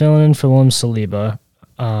 He's filling in for William Saliba,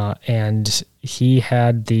 and he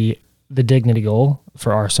had the dignity goal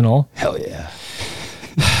for Arsenal. Hell yeah.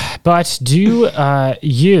 But do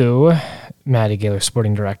you, Matty Gaylor,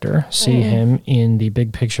 sporting director, see him in the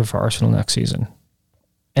big picture for Arsenal next season?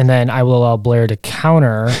 And then I will allow Blair to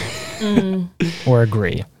counter or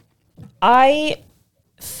agree. I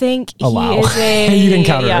think he is a... You didn't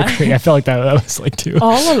counter or agree. I felt like that was like two.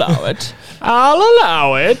 I'll allow it. I'll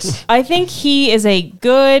allow it. I think he is a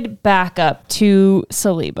good backup to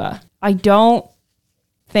Saliba. I don't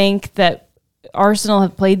think that Arsenal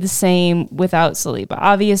have played the same without Saliba.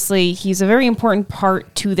 Obviously, he's a very important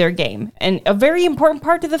part to their game and a very important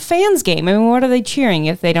part to the fans' game. I mean, what are they cheering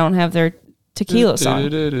if they don't have their tequila song?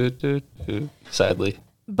 Sadly.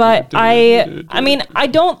 But I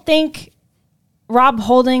don't think Rob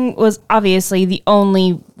Holding was obviously the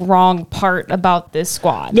only wrong part about this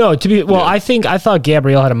squad. No, I thought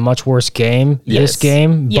Gabriel had a much worse game this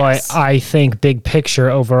game, but I think big picture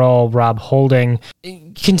overall, Rob Holding.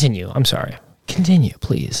 Continue. I'm sorry. Continue,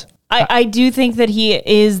 please. I do think that he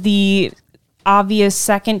is the obvious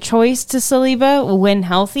second choice to Saliba when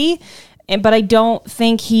healthy, but I don't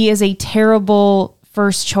think he is a terrible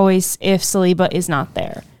first choice if Saliba is not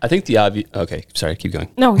there. I think the obvious... Okay, sorry, keep going.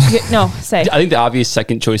 No, say. I think the obvious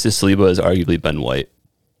second choice to Saliba is arguably Ben White.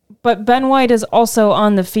 But Ben White is also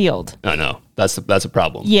on the field. I know. That's a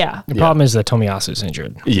problem. Yeah. The problem is that Tomiyasu is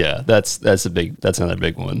injured. Yeah, that's another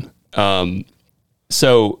big one.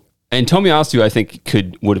 And Tomiyasu, I think,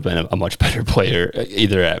 would have been a much better player,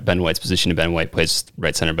 either at Ben White's position, if Ben White plays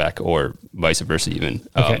right center back, or vice versa, even.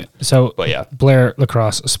 Okay, but yeah, Blair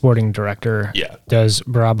Lacrosse, sporting director. Yeah, does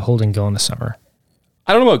Rob Holding go in the summer?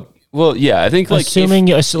 I don't know about. Well, yeah, I think let's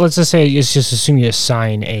just say it's just assume you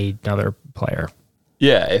assign another player.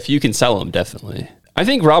 Yeah, if you can sell him, definitely. I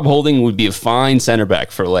think Rob Holding would be a fine center back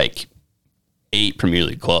for like 8 Premier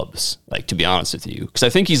League clubs. Like, to be honest with you, because I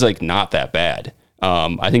think he's like not that bad.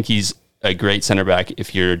 I think he's a great center back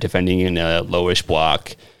if you're defending in a lowish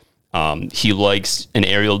block. He likes an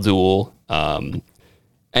aerial duel. And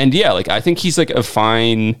yeah, like I think he's like a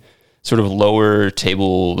fine sort of lower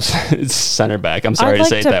table center back. I'm sorry to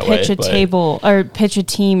say it that way. I'd like to pitch a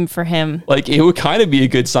team for him. Like it would kind of be a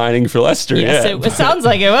good signing for Leicester. Yes, yeah. It sounds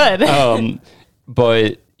like it would.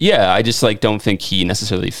 But yeah, I just like don't think he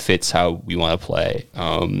necessarily fits how we want to play.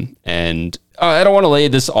 And I don't want to lay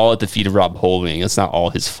this all at the feet of Rob Holding. It's not all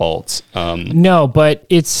his fault. No, but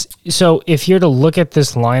it's so if you're to look at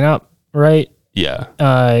this lineup, right? Yeah.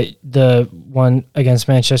 The one against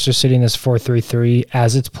Manchester City in this 4-3-3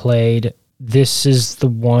 as it's played, this is the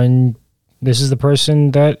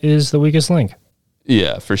person that is the weakest link.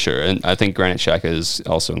 Yeah, for sure. And I think Granit Xhaka is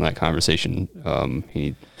also in that conversation.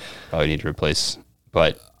 He probably need to replace,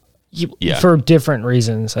 but yeah, for different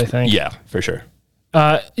reasons, I think. Yeah, for sure.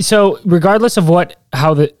 So regardless of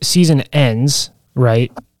how the season ends,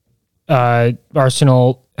 right?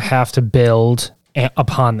 Arsenal have to build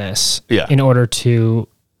upon this in order to,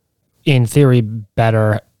 in theory,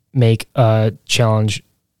 better make a challenge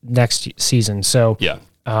next season. So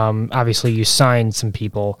obviously you signed some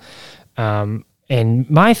people. And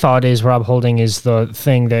my thought is Rob Holding is the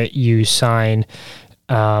thing that you sign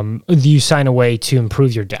away to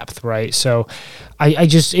improve your depth, right? So I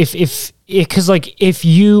just, if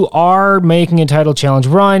you are making a title challenge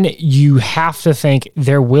run, you have to think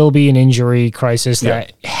there will be an injury crisis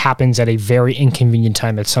that happens at a very inconvenient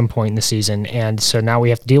time at some point in the season. And so now we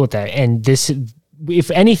have to deal with that. And this,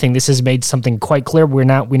 if anything, this has made something quite clear. We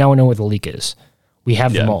now know where the leak is. We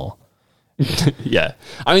have them all. Yeah.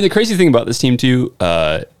 I mean, the crazy thing about this team too,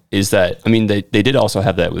 is that, I mean, they did also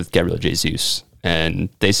have that with Gabriel Jesus. And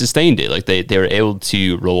they sustained it. Like they were able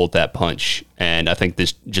to roll that punch. And I think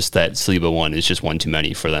that Saliba one is just one too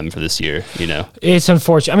many for them for this year, you know? It's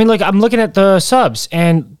unfortunate. I mean, like I'm looking at the subs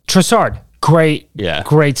and Trossard, great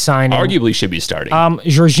signing. Arguably should be starting.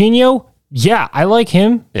 Jorginho, yeah, I like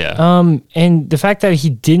him. Yeah. And the fact that he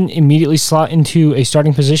didn't immediately slot into a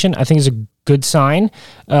starting position, I think is a good sign.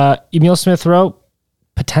 Emile Smith-Rowe,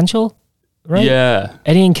 potential, right? Yeah.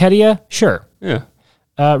 Eddie Nketiah, sure. Yeah.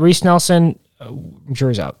 Reece Nelson,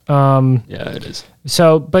 jury's out. Yeah, it is.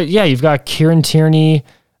 So, but yeah, you've got Kieran Tierney.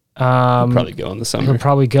 He'll probably go in the summer. He'll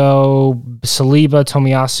probably go Saliba,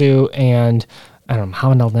 Tomiyasu, and I don't know,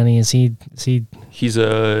 Mohamed Elneny. Is he? He's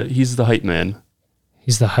the hype man.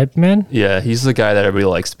 He's the hype man? Yeah, he's the guy that everybody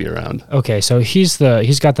likes to be around. Okay, so he's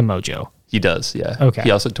got the mojo. He does, yeah. Okay.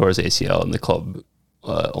 He also tore his ACL, and the club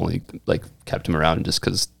only kept him around just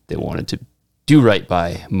because they wanted to do right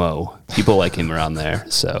by Mo. People like him around there,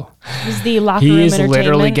 so he's the locker room entertainment. He is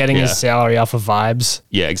literally getting his salary off of vibes.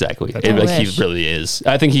 Yeah, exactly. He really is.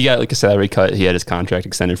 I think he got like a salary cut. He had his contract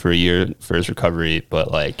extended for a year for his recovery, but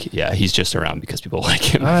he's just around because people like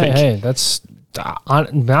him. Hey, that's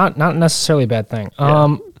not necessarily a bad thing.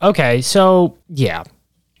 Okay, so yeah,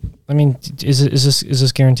 I mean, is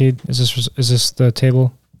this guaranteed? Is this the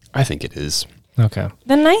table? I think it is. Okay.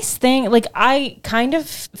 The nice thing, like, I kind of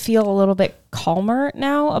feel a little bit calmer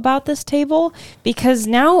now about this table because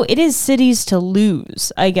now it is City's to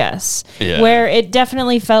lose, I guess. Yeah. Where it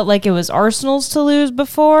definitely felt like it was Arsenal's to lose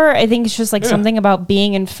before. I think it's just like something about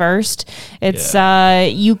being in first. It's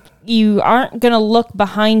you aren't going to look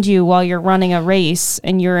behind you while you're running a race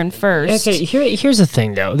and you're in first. Okay, here's the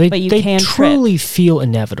thing though. They can truly feel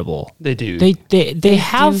inevitable. They do. They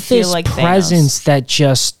have feel this like presence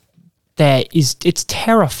it's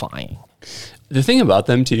terrifying. The thing about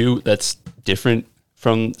them too that's different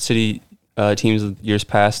from City teams of years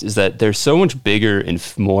past is that they're so much bigger and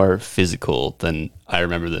more physical than I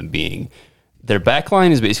remember them being. Their back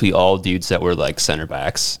line is basically all dudes that were like center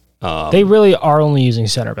backs. They really are only using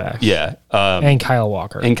center backs. Yeah. And Kyle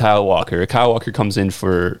Walker. Kyle Walker comes in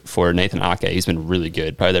for Nathan Ake. He's been really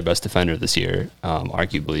good, probably their best defender this year,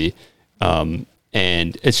 arguably.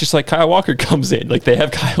 And it's just like Kyle Walker comes in. Like, they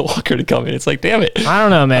have Kyle Walker to come in. It's like, damn it. I don't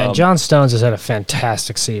know, man. John Stones has had a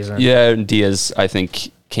fantastic season. Yeah, and Diaz, I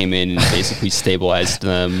think, came in and basically stabilized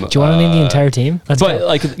them. Do you want to name the entire team? Let's go.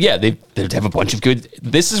 Like, yeah, they have a bunch of good.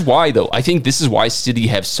 This is why, though. I think this is why City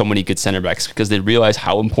have so many good center backs, because they realize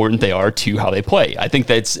how important they are to how they play. I think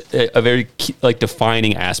that's a very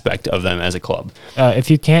defining aspect of them as a club. If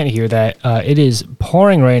you can't hear that, it is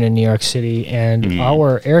pouring rain in New York City, and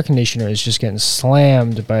our air conditioner is just getting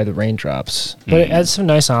slammed by the raindrops. But it adds some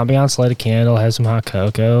nice ambiance. Light a candle, have some hot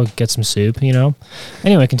cocoa, get some soup.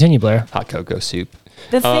 Anyway, continue, Blair. Hot cocoa soup.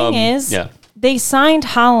 The thing is, they signed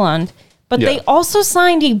Haaland, but they also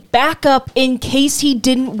signed a backup in case he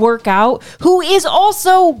didn't work out, who is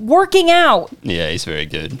also working out. Yeah, he's very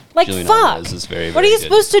good. Like, Julian fuck. Alvarez is very, what are very you good.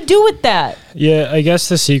 supposed to do with that? Yeah, I guess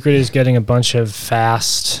the secret is getting a bunch of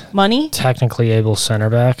fast, Money? technically able center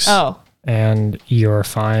backs. Oh. And you're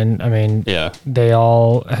fine. I mean, Yeah. they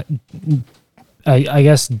all... I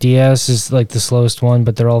guess Diaz is like the slowest one,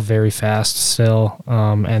 but they're all very fast still,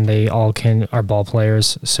 and they all are ball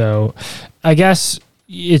players. So I guess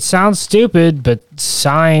it sounds stupid, but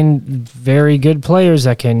sign very good players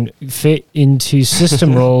that can fit into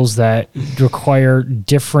system roles that require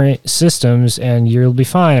different systems, and you'll be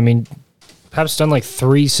fine. I mean, Pep's done like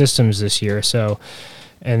 3 systems this year, so...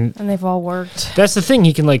 And they've all worked. That's the thing.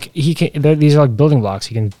 He can these are like building blocks.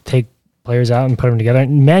 He can take players out and put them together.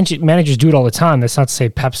 And managers do it all the time. That's not to say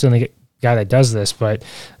Pep's the only guy that does this, but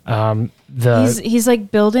he's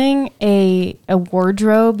like building a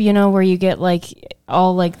wardrobe, where you get like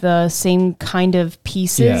all like the same kind of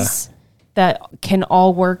pieces that can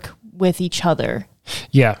all work with each other.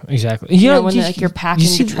 Yeah, exactly. When you're packing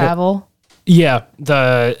to travel. Yeah,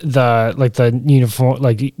 the like the uniform,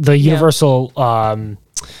 like the universal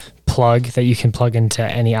plug that you can plug into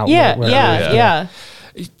any outlet. Yeah.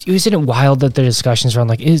 Isn't it wild that the discussions around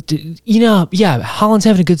like, Haaland's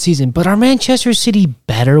having a good season, but are Manchester City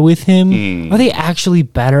better with him? Are they actually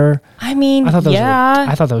better? I mean, I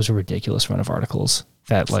thought that was a ridiculous run of articles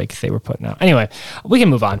that like they were putting out. Anyway, we can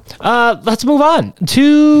move on. Let's move on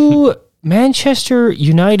to Manchester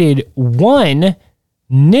United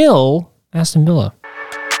 1-0 Aston Villa.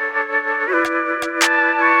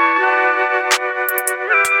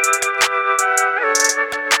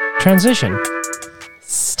 Transition.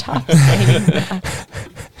 Stop saying that.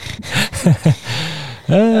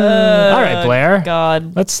 All right, Blair.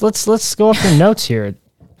 God. Let's go off your notes here.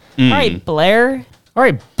 All right, Blair. All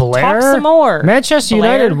right, Blair. Talk some more. Manchester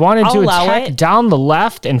Blair, United wanted to I'll attack down the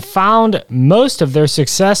left and found most of their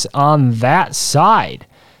success on that side.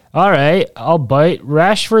 All right, I'll bite.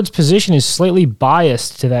 Rashford's position is slightly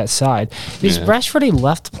biased to that side. Is Rashford a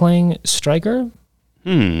left-playing striker?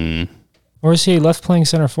 Or is he a left-playing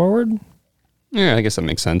center forward? Yeah, I guess that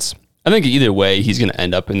makes sense. I think either way, he's going to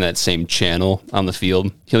end up in that same channel on the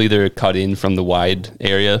field. He'll either cut in from the wide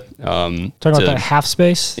area. Talking about that half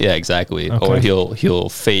space? Yeah, exactly. Okay. Or he'll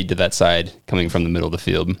fade to that side coming from the middle of the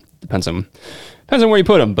field. Depends on where you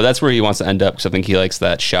put him, but that's where he wants to end up, because I think he likes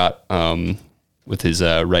that shot with his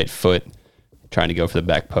right foot, trying to go for the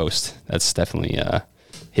back post. That's definitely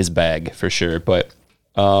his bag for sure. But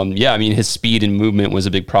his speed and movement was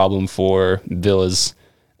a big problem for Villa's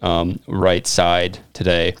right side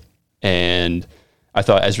today. And I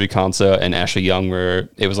thought Ezri Konsa and Ashley Young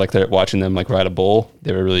it was like they're watching them like ride a bull.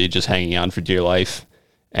 They were really just hanging on for dear life.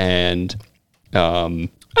 And I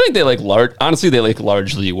think they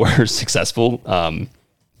largely were successful.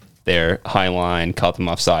 Their high line caught them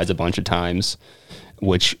off sides a bunch of times,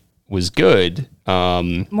 which was good.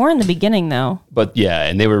 More in the beginning, though. But yeah,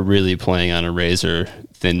 and they were really playing on a razor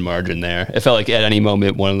thin margin there. It felt like at any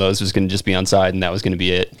moment one of those was going to just be onside, and that was going to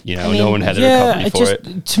be it. No one had a recovery for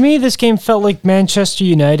it. To me, this game felt like Manchester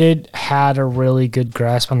United had a really good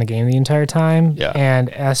grasp on the game the entire time, and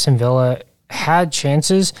Aston Villa had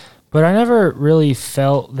chances, but I never really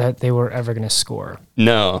felt that they were ever going to score.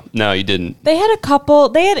 No, you didn't. They had a couple.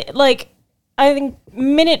 They had I think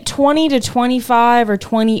minute 20 to 25 or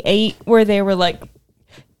 28 where they were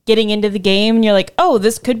getting into the game, and you're like, oh,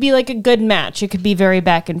 this could be a good match. It could be very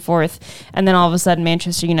back and forth. And then all of a sudden,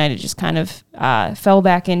 Manchester United just kind of fell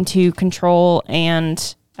back into control and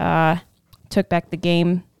took back the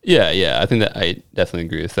game. Yeah. I think that I definitely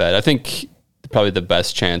agree with that. I think probably the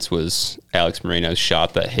best chance was Alex Moreno's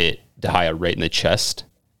shot that hit De Gea right in the chest.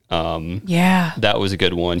 That was a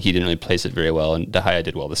good one. He didn't really place it very well, and De Gea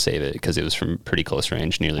did well to save it because it was from pretty close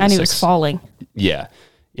range, nearly and the he was falling. Yeah.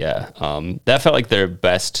 That felt like their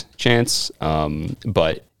best chance,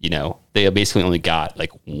 but they basically only got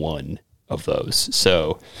one of those.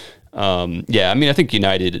 So I think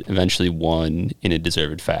United eventually won in a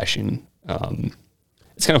deserved fashion.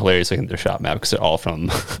 It's kind of hilarious looking at their shot map because they're all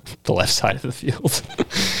from the left side of the field.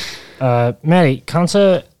 Maddie,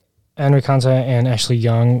 Henry Konsa and Ashley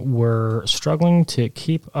Young were struggling to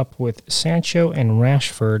keep up with Sancho and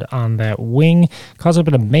Rashford on that wing. Caused a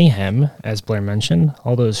bit of mayhem, as Blair mentioned,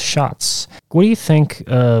 all those shots. What do you think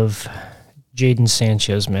of Jadon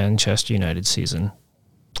Sancho's Manchester United season?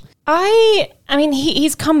 I mean,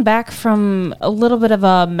 he's come back from a little bit of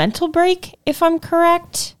a mental break, if I'm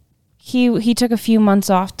correct. He took a few months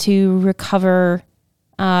off to recover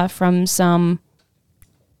from some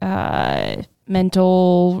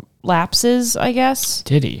mental lapses, I guess.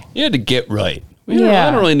 Did he? He had to get right. I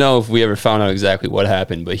don't really know if we ever found out exactly what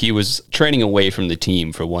happened, but he was training away from the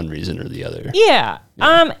team for one reason or the other. Yeah.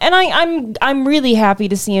 And I'm really happy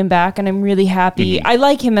to see him back, and I'm really happy. Mm-hmm. I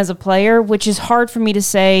like him as a player, which is hard for me to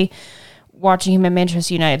say watching him at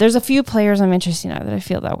Manchester United. There's a few players on Manchester United that I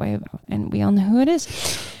feel that way about, and we all know who it is.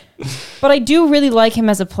 But I do really like him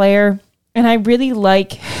as a player, and I really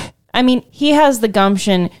like... he has the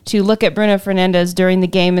gumption to look at Bruno Fernandes during the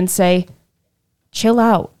game and say, chill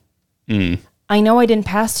out. I know I didn't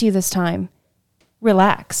pass to you this time.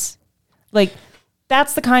 Relax.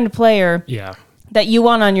 That's the kind of player that you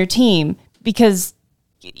want on your team, because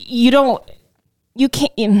you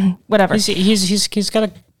can't, whatever. He's got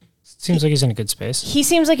a, seems like he's in a good space. He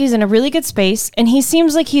seems like he's in a really good space, and he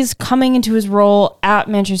seems like he's coming into his role at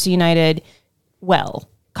Manchester United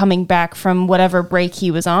coming back from whatever break he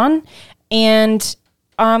was on. And,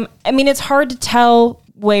 it's hard to tell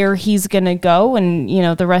where he's going to go. And,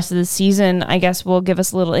 the rest of the season, I guess, will give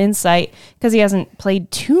us a little insight because he hasn't played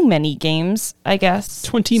too many games, I guess.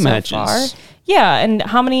 20 matches. Far. Yeah. And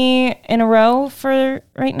how many in a row for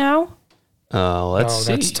right now? Let's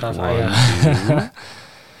see. That's tough. 1, 2.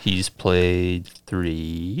 He's played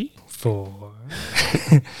 3. 4.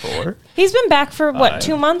 4. He's been back for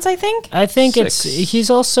 2 months, I think. I think 6 he's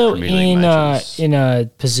also in matches. in a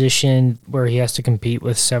position where he has to compete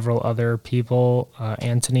with several other people,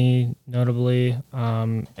 Anthony notably,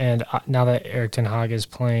 and now that Erik ten Hag is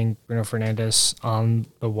playing Bruno Fernandes on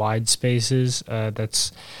the wide spaces,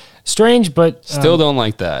 that's strange, but still don't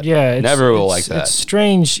like that. Yeah, never will like that. It's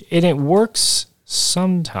strange, and it works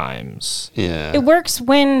sometimes. Yeah, it works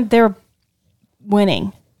when they're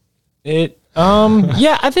winning. I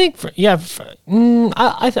think,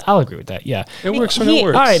 I'll agree with that. Yeah, it works when it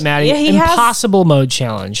works. All right, Maddie. Impossible mode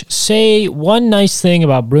challenge. Say one nice thing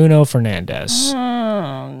about Bruno Fernandes.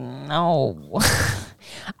 No,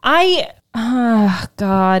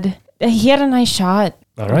 God, he had a nice shot.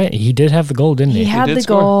 All right, he did have the goal, didn't he? He had the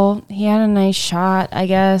goal. He had a nice shot, I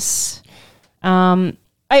guess. I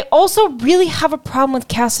also really have a problem with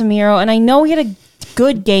Casemiro, and I know he had a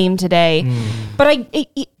good game today, but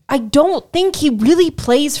I don't think he really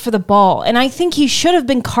plays for the ball, and I think he should have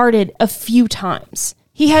been carded a few times.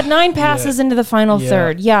 He had 9 passes into the final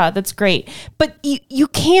third. Yeah, that's great. But you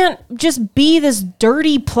can't just be this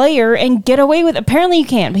dirty player and get away with it. Apparently you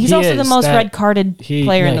can, but he's also the most red-carded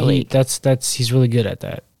player in the league. He's really good at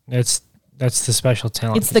that. That's the special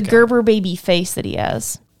talent. It's the Gerber baby face that he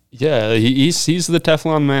has. Yeah, he's the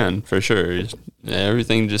Teflon man for sure.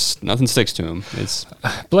 Everything nothing sticks to him. It's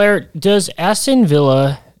Blair, does Aston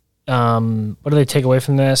Villa, what do they take away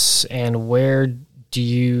from this, and where do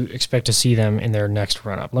you expect to see them in their next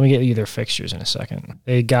run-up? Let me get you their fixtures in a second.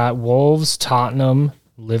 They got Wolves, Tottenham,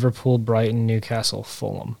 Liverpool, Brighton, Newcastle,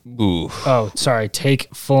 Fulham. Ooh. Oh, sorry,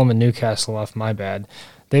 take Fulham and Newcastle off, my bad.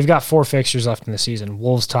 They've got 4 fixtures left in the season.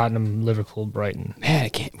 Wolves, Tottenham, Liverpool, Brighton. Man,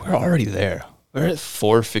 we're already there. We're at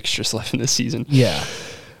 4 fixtures left in the season. Yeah.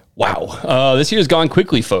 Wow. This year's gone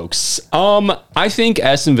quickly, folks. I think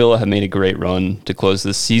Aston Villa have made a great run to close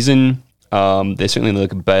this season. They certainly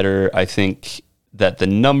look better. I think that the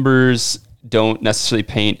numbers don't necessarily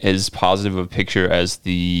paint as positive of a picture as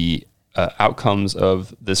the outcomes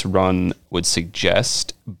of this run would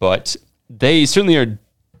suggest, but they certainly are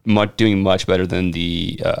doing much better than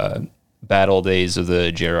the bad old days of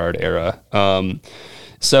the Gerrard era.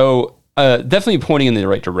 So definitely pointing in the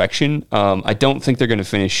right direction. I don't think they're going to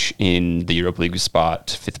finish in the Europa League spot,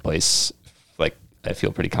 5th place. Like, I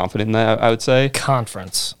feel pretty confident in that, I would say.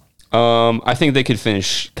 Conference. I think they could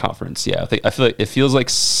finish conference. Yeah, I feel like it feels like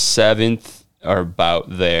 7th or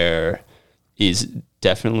about there is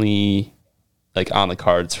definitely like on the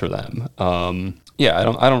cards for them. Yeah,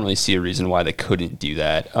 I don't really see a reason why they couldn't do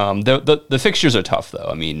that. The fixtures are tough though.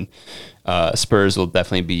 I mean, Spurs will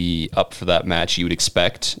definitely be up for that match, you would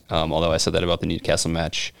expect. Although I said that about the Newcastle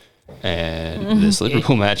match and this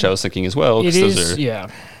Liverpool match, I was thinking as well. It is,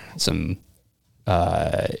 some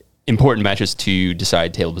important matches to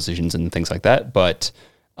decide table positions and things like that. But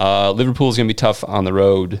Liverpool is going to be tough on the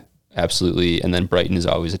road, absolutely. And then Brighton is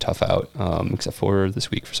always a tough out, except for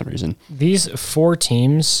this week for some reason. These 4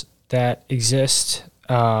 teams that exist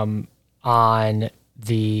on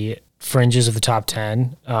the fringes of the top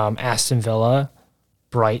 10, Aston Villa,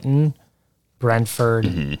 Brighton,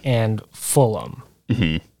 Brentford, and Fulham,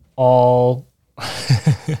 all...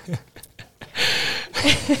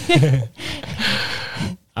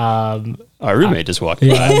 Our roommate just walked by.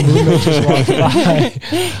 Our roommate just walked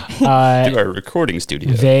by. To our recording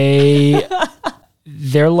studio.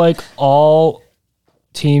 They're like all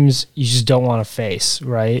teams you just don't want to face,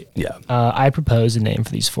 right? Yeah. I propose a name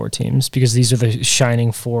for these 4 teams because these are the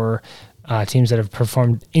shining 4 teams that have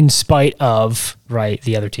performed in spite of, right,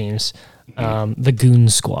 the other teams. The Goon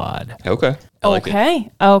Squad. Okay. I like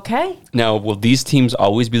it. Okay. Now, will these teams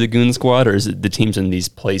always be the Goon Squad, or is it the teams in these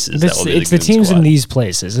places that will be It's the the Goon teams Squad? in these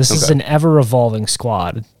places. This is an ever-evolving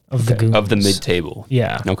squad of the Goons. Of the mid-table.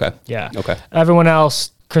 Yeah. Okay. Yeah. Okay. Everyone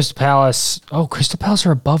else, Crystal Palace. Oh, Crystal Palace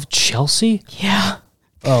are above Chelsea? Yeah.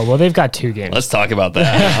 Oh, well, they've got 2 games. Let's talk about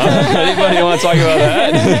that. Anybody want to talk about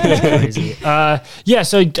that? Crazy. Yeah,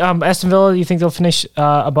 so Aston Villa, you think they'll finish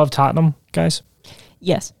above Tottenham, guys?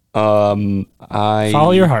 Yes.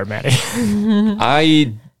 Follow your heart, Maddie.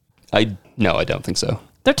 No, I don't think so.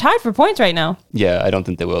 They're tied for points right now. Yeah, I don't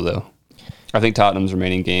think they will, though. I think Tottenham's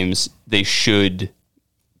remaining games, they should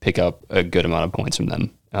pick up a good amount of points from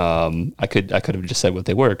them. I could have just said what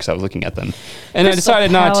they were because I was looking at them, and I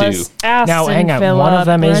decided not to. Aston Now, hang on. Villa, One of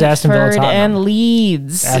them is Aston Villa, Brentford, Tottenham. and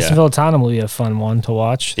Leeds Aston Villa Tottenham will be a fun one to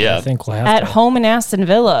watch. Yeah. I think we'll have at to. home in Aston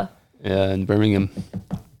Villa. Yeah, in Birmingham.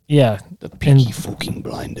 Yeah. The Peaky fucking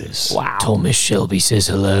Blinders. Wow. Till Miss Shelby says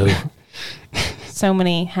hello. So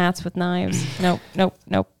many hats with knives. Nope. No,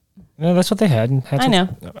 that's what they had. Hats I know.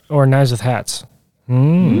 Or knives with hats.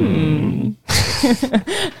 Does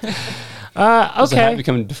the hat Okay.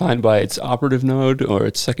 become defined by its operative mode or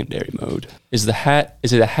its secondary mode? Is it a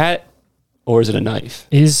hat or is it a knife?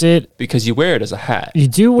 Is it? Because you wear it as a hat. You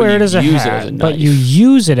do wear it as a use hat, it as a but knife. you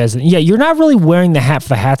use it as a... Yeah, you're not really wearing the hat for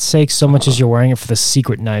the hat's sake so much as you're wearing it for the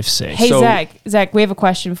secret knife's sake. Hey, So- Zach, we have a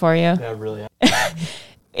question for you. Yeah, really.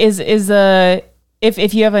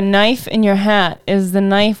 If you have a knife in your hat, is the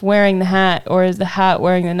knife wearing the hat or is the hat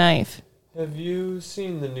wearing the knife? Have you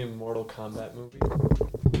seen the new Mortal Kombat movie?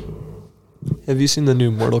 Have you seen the new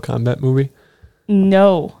Mortal Kombat movie?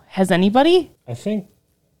 No. Has anybody? I think...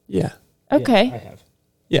 Yeah. Okay. I have.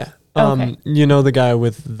 Yeah. Okay. You know the guy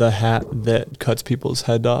with the hat that cuts people's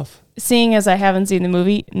head off? Seeing as I haven't seen the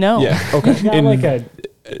movie, no. Yeah. Okay. Not In- like a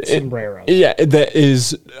sombrero. Yeah, that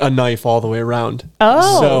is a knife all the way around.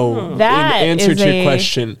 Oh, So, that in answer is to your a-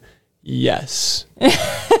 question, yes.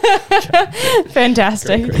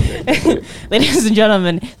 Fantastic. Ladies and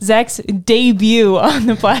gentlemen, Zach's debut on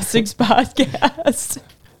the Plastics Podcast.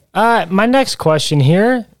 My next question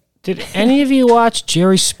here. Did any of you watch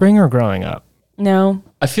Jerry Springer growing up? No.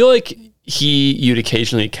 I feel like you'd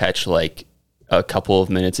occasionally catch like a couple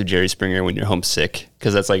of minutes of Jerry Springer when you're homesick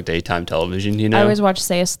because that's like daytime television, you know? I always watched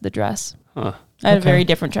Say Us the Dress. Huh. I had a very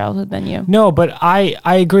different childhood than you. No, but I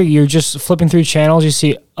agree. You're just flipping through channels. You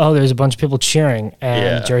see, oh, there's a bunch of people cheering, and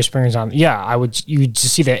Yeah. Jerry Springer's on. Yeah, you would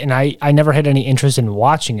just see that, and I never had any interest in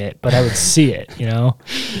watching it, but I would see it. You know.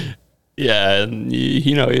 Yeah, and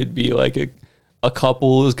you know, it'd be like a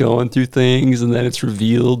couple is going through things, and then it's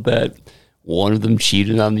revealed that one of them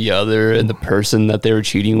cheated on the other, and the person that they were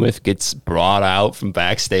cheating with gets brought out from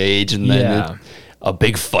backstage, and then Yeah. a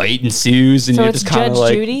big fight ensues, and So you're it's just kind Judge of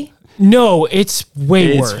like, Judy? No, it's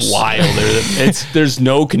way worse. It's wilder. There's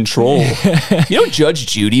no control. You know, Judge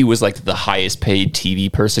Judy was like the highest paid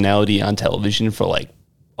TV personality on television for like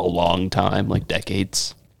a long time, like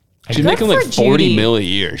decades. She's making like 40 mil a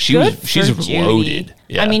year. She's loaded.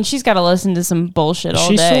 Yeah. I mean, she's got to listen to some bullshit all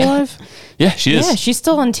day. She's still alive? Yeah, she is. Yeah, she's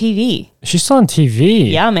still on TV. She's still on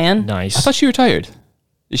TV. Yeah, man. Nice. I thought she retired.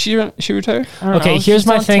 Is she retired? Okay, here's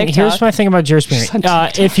my thing. TikTok. Here's my thing about Jerry Springer.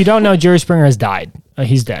 If you don't know, Jerry Springer has died.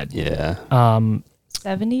 He's dead. Yeah.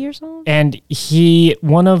 70 years old? And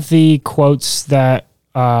one of the quotes that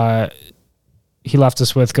he left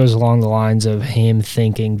us with goes along the lines of him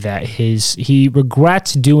thinking that he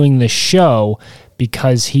regrets doing the show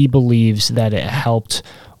because he believes that it helped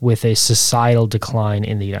with a societal decline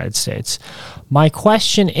in the United States. My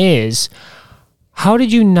question is, how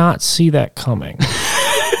did you not see that coming?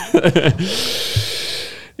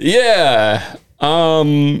 Yeah. How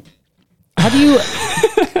do you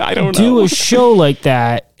I don't do know. a show like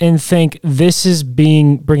that and think this is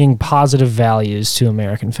bringing positive values to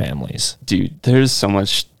American families? Dude, there's so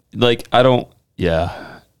much I don't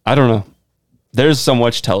know. There's so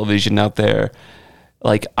much television out there.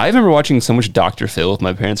 Like, I remember watching so much Dr. Phil with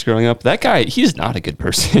my parents growing up. That guy, he's not a good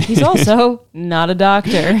person. He's also not a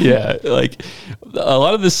doctor. Yeah, like a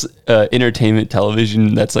lot of this entertainment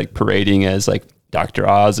television that's like parading as like Dr.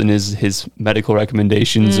 Oz and his medical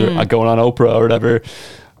recommendations or going on Oprah or whatever.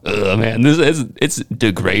 Man, it's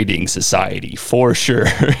degrading society for sure.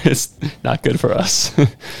 It's not good for us.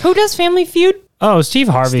 Who does Family Feud? Oh, Steve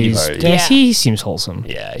Harvey. Yeah. He seems wholesome.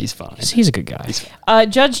 Yeah, he's fine. He's a good guy.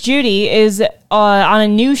 Judge Judy is on a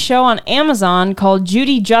new show on Amazon called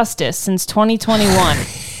Judy Justice since 2021.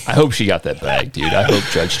 I hope she got that bag, dude. I hope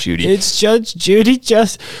Judge Judy. It's Judge Judy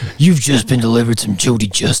You've just been delivered some Judy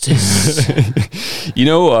Justice. You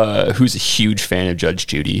know who's a huge fan of Judge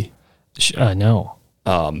Judy? No.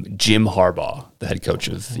 Jim Harbaugh, the head coach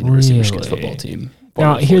of the University of Michigan's football team.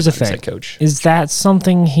 Now, here's the thing. Coach. Is that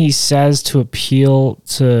something he says to appeal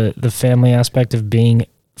to the family aspect of being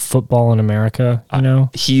football in America? You know?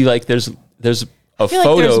 He there's a I feel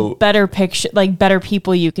photo. like there's better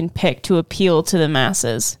people you can pick to appeal to the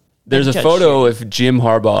masses. There's a Judge photo of Jim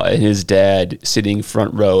Harbaugh and his dad sitting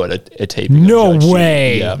front row at a taping. of No Judge Judy.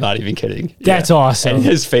 way. Yeah, I'm not even kidding. That's Yeah. awesome. And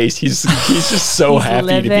his face, he's just so He's happy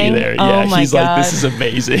to be living. there. Oh Yeah, my he's like, God. this is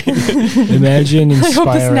amazing. Imagine inspiring.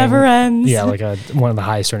 I hope this never ends. Yeah, like one of the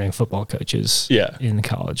highest earning football coaches Yeah. in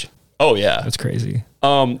college. Oh yeah. That's crazy. You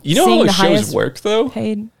know Seeing how the the shows highest work though?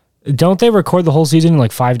 Paid. Don't they record the whole season in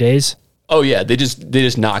like 5 days? Oh yeah, they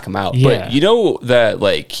just knock them out. Yeah. But you know that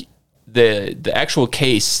like the actual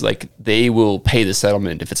case, like they will pay the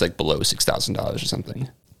settlement if it's like below $6,000 or something.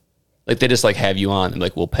 Like they just like have you on and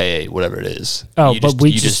like we'll pay whatever it is. Oh, You but do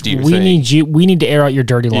your we thing. need you. We need to air out your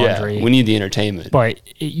dirty laundry. Yeah, we need the entertainment. But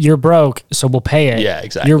you're broke, so we'll pay it. Yeah,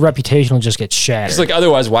 exactly. Your reputation will just get shattered. It's like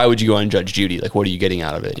otherwise, why would you go on Judge Judy? Like, what are you getting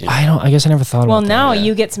out of it? You know? I guess I never thought Well, about now that.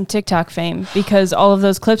 you get some TikTok fame because all of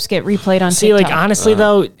those clips get replayed on See, TikTok. like honestly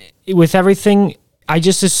though, with everything, I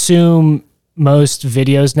just assume most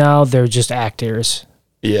videos now they're just actors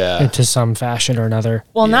Yeah. to some fashion or another.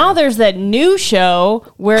 Well, now there's that new show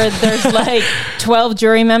where there's like 12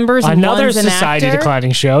 jury members and Another one's an society actor.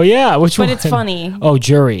 declining show. Yeah, which But one? it's funny. Oh,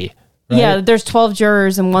 Jury. Right? Yeah, there's 12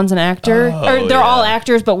 jurors and one's an actor. Or they're all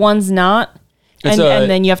actors, but one's not. It's And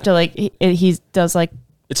then you have to like, he does like,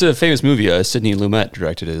 It's a famous movie. Sidney Lumet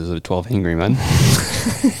directed it as a 12 Angry Men.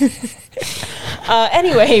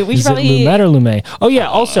 anyway, we should Is it probably. Lumet or Lumet? Oh yeah.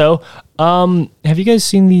 Also, have you guys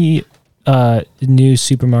seen the new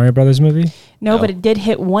Super Mario Brothers movie? No, but it did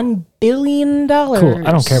hit $1 billion. Cool.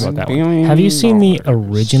 I don't care about that one. Have you seen the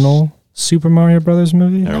original Super Mario Brothers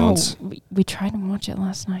movie? No. No, Once. we tried to watch it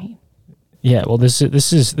last night. Yeah. Well, this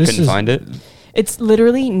is Couldn't find it. It's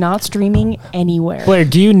literally not streaming anywhere. Blair,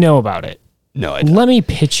 do you know about it? No, I don't. Let me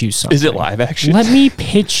pitch you something. Is it live action? Let me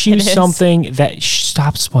pitch you It is. something that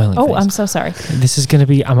stop spoiling. Oh, things. I'm so sorry. This is gonna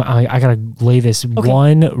be. I gotta lay this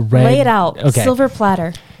one red. Lay it out. Okay. Silver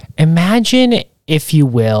platter. Imagine, if you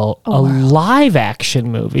will, a live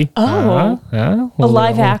action movie. Oh. A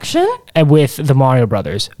live action? With the Mario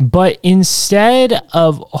Brothers, but instead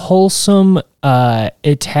of wholesome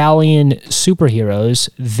Italian superheroes,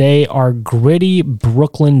 they are gritty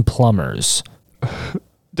Brooklyn plumbers.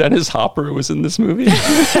 Dennis Hopper was in this movie.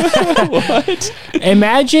 What?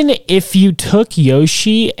 Imagine if you took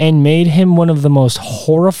Yoshi and made him one of the most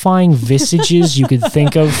horrifying visages you could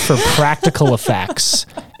think of for practical effects.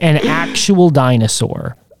 An actual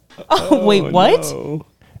dinosaur. Oh, wait, what? No.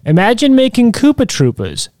 Imagine making Koopa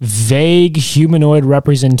Troopas vague humanoid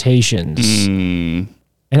representations. And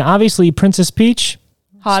obviously Princess Peach,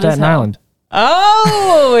 Hot as Staten hell. Island.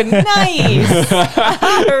 Oh, nice.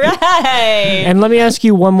 All right. And let me ask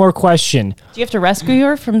you one more question. Do you have to rescue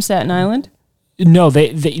her from Staten Island? No,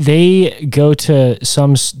 they go to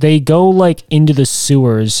they go like into the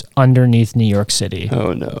sewers underneath New York City.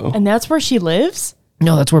 Oh no. And that's where she lives?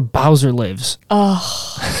 No, that's where Bowser lives. Oh.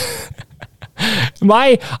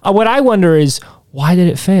 What I wonder is, why did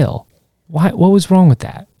it fail? What was wrong with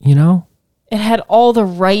that? You know? It had all the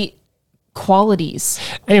right qualities.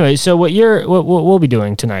 Anyway, so what we'll be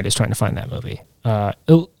doing tonight is trying to find that movie.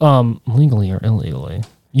 Legally or illegally.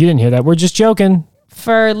 You didn't hear that. We're just joking.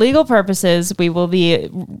 For legal purposes, we will be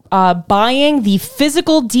buying the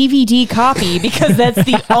physical DVD copy because that's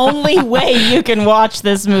the only way you can watch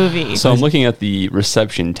this movie. So I'm looking at the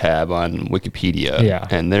reception tab on Wikipedia, Yeah.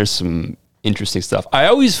 and there's some interesting stuff. I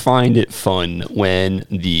always find it fun when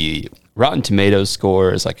the Rotten Tomatoes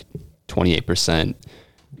score is like 28%,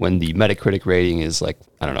 when the Metacritic rating is like,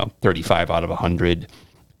 I don't know, 35 out of 100.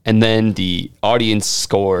 And then the audience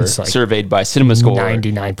score like surveyed by CinemaScore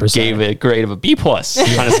 99% gave it a grade of a B+ on a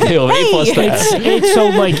scale of A+ to F. It's so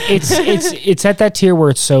like it's at that tier where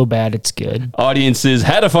it's so bad it's good. Audiences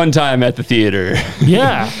had a fun time at the theater.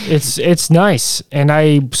 Yeah, it's nice. And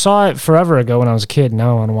I saw it forever ago when I was a kid.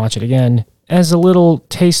 Now I want to watch it again as a little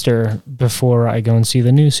taster before I go and see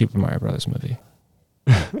the new Super Mario Brothers movie.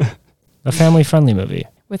 A family-friendly movie.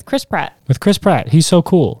 With Chris Pratt. With Chris Pratt. He's so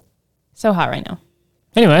cool. So hot right now.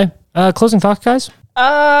 Anyway, closing thoughts, guys?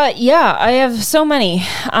 Yeah, I have so many.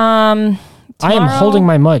 I am holding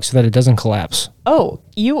my mic so that it doesn't collapse. Oh,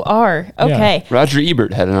 you are. Okay. Yeah. Roger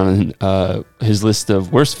Ebert had it on his list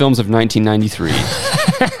of worst films of 1993.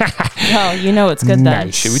 Oh, you know it's good then.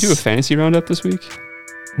 Nice. Should we do a fantasy roundup this week?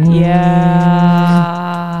 Yeah.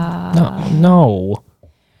 No.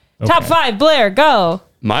 Top 5, Blair, go.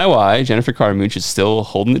 My Why, Jennifer Carmouche is still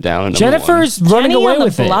holding it down. At Jennifer's running Jenny away on the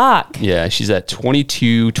with block. Yeah, she's at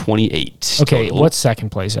 22-28. Okay, total. what's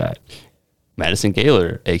second place at? Madison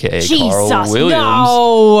Gaylor, aka Jesus, Carl Williams,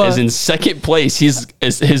 no. is in second place. He's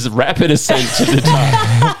his rapid ascent to the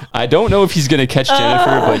top. I don't know if he's going to catch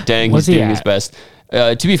Jennifer, but dang, What's he's he doing at? his best.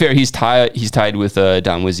 To be fair, he's tied with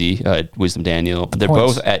Don Wisdom Daniel. They're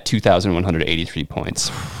Points. both at 2,183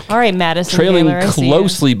 points. All right, Madison Trailing Taylor, I see you.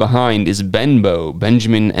 closely behind is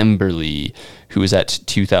Benjamin Emberley, who is at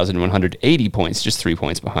 2,180 points, just 3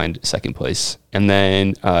 points behind second place. And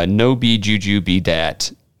then Nobi Juju B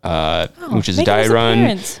Dat, which is making his Dairon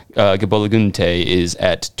appearance. Gabolagunte, is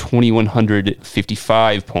at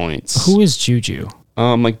 2,155 points. Who is Juju?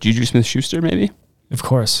 Like Juju Smith-Schuster, maybe? Of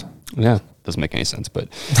course. Yeah, doesn't make any sense, but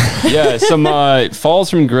yeah, some falls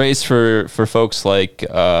from grace for folks like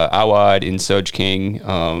Awad and Soj King.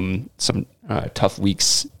 Some tough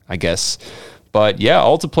weeks, I guess, but yeah,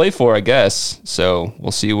 all to play for, I guess. So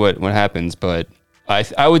we'll see what happens. But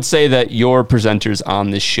I would say that your presenters on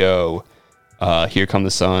this show, Here Come the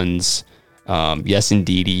Suns, Yes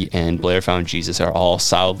Indeedy, and Blair Found Jesus, are all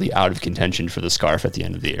solidly out of contention for the scarf at the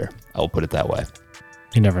end of the year. I'll put it that way.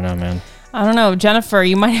 You never know, man. I don't know, Jennifer,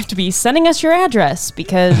 you might have to be sending us your address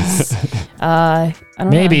because I don't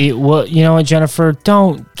know. Maybe. Well, you know what, Jennifer?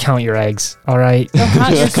 Don't count your eggs, all right?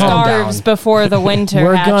 Count your Calm scarves down. before the winter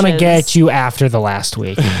We're going to hatches. get you after the last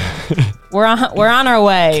week. We're on our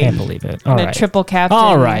way. Can't believe it. All The right. triple captain.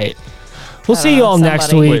 All right. We'll see you all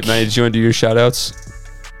next somebody. week. Wait, man, did you want to do your shout-outs?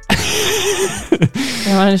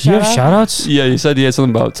 You want to Do you have shout out? shout-outs? Yeah, you said you had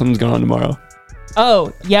something about something's going on tomorrow.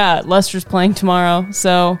 Oh, yeah, Lester's playing tomorrow,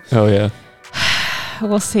 so Oh, yeah.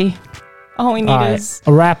 we'll see. All we need All right. is...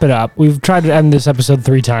 I'll wrap it up. We've tried to end this episode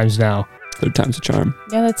 3 times now. Third time's a charm.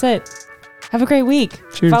 Yeah, that's it. Have a great week.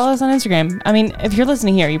 Cheers. Follow us on Instagram. I mean, if you're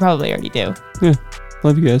listening here, you probably already do. Yeah.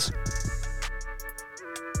 Love you guys.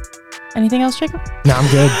 Anything else, Jacob? No,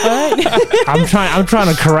 I'm good. All right. I'm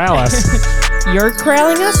trying to corral us. You're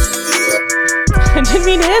corralling us? I didn't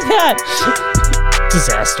mean to hit that.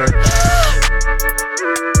 Disaster.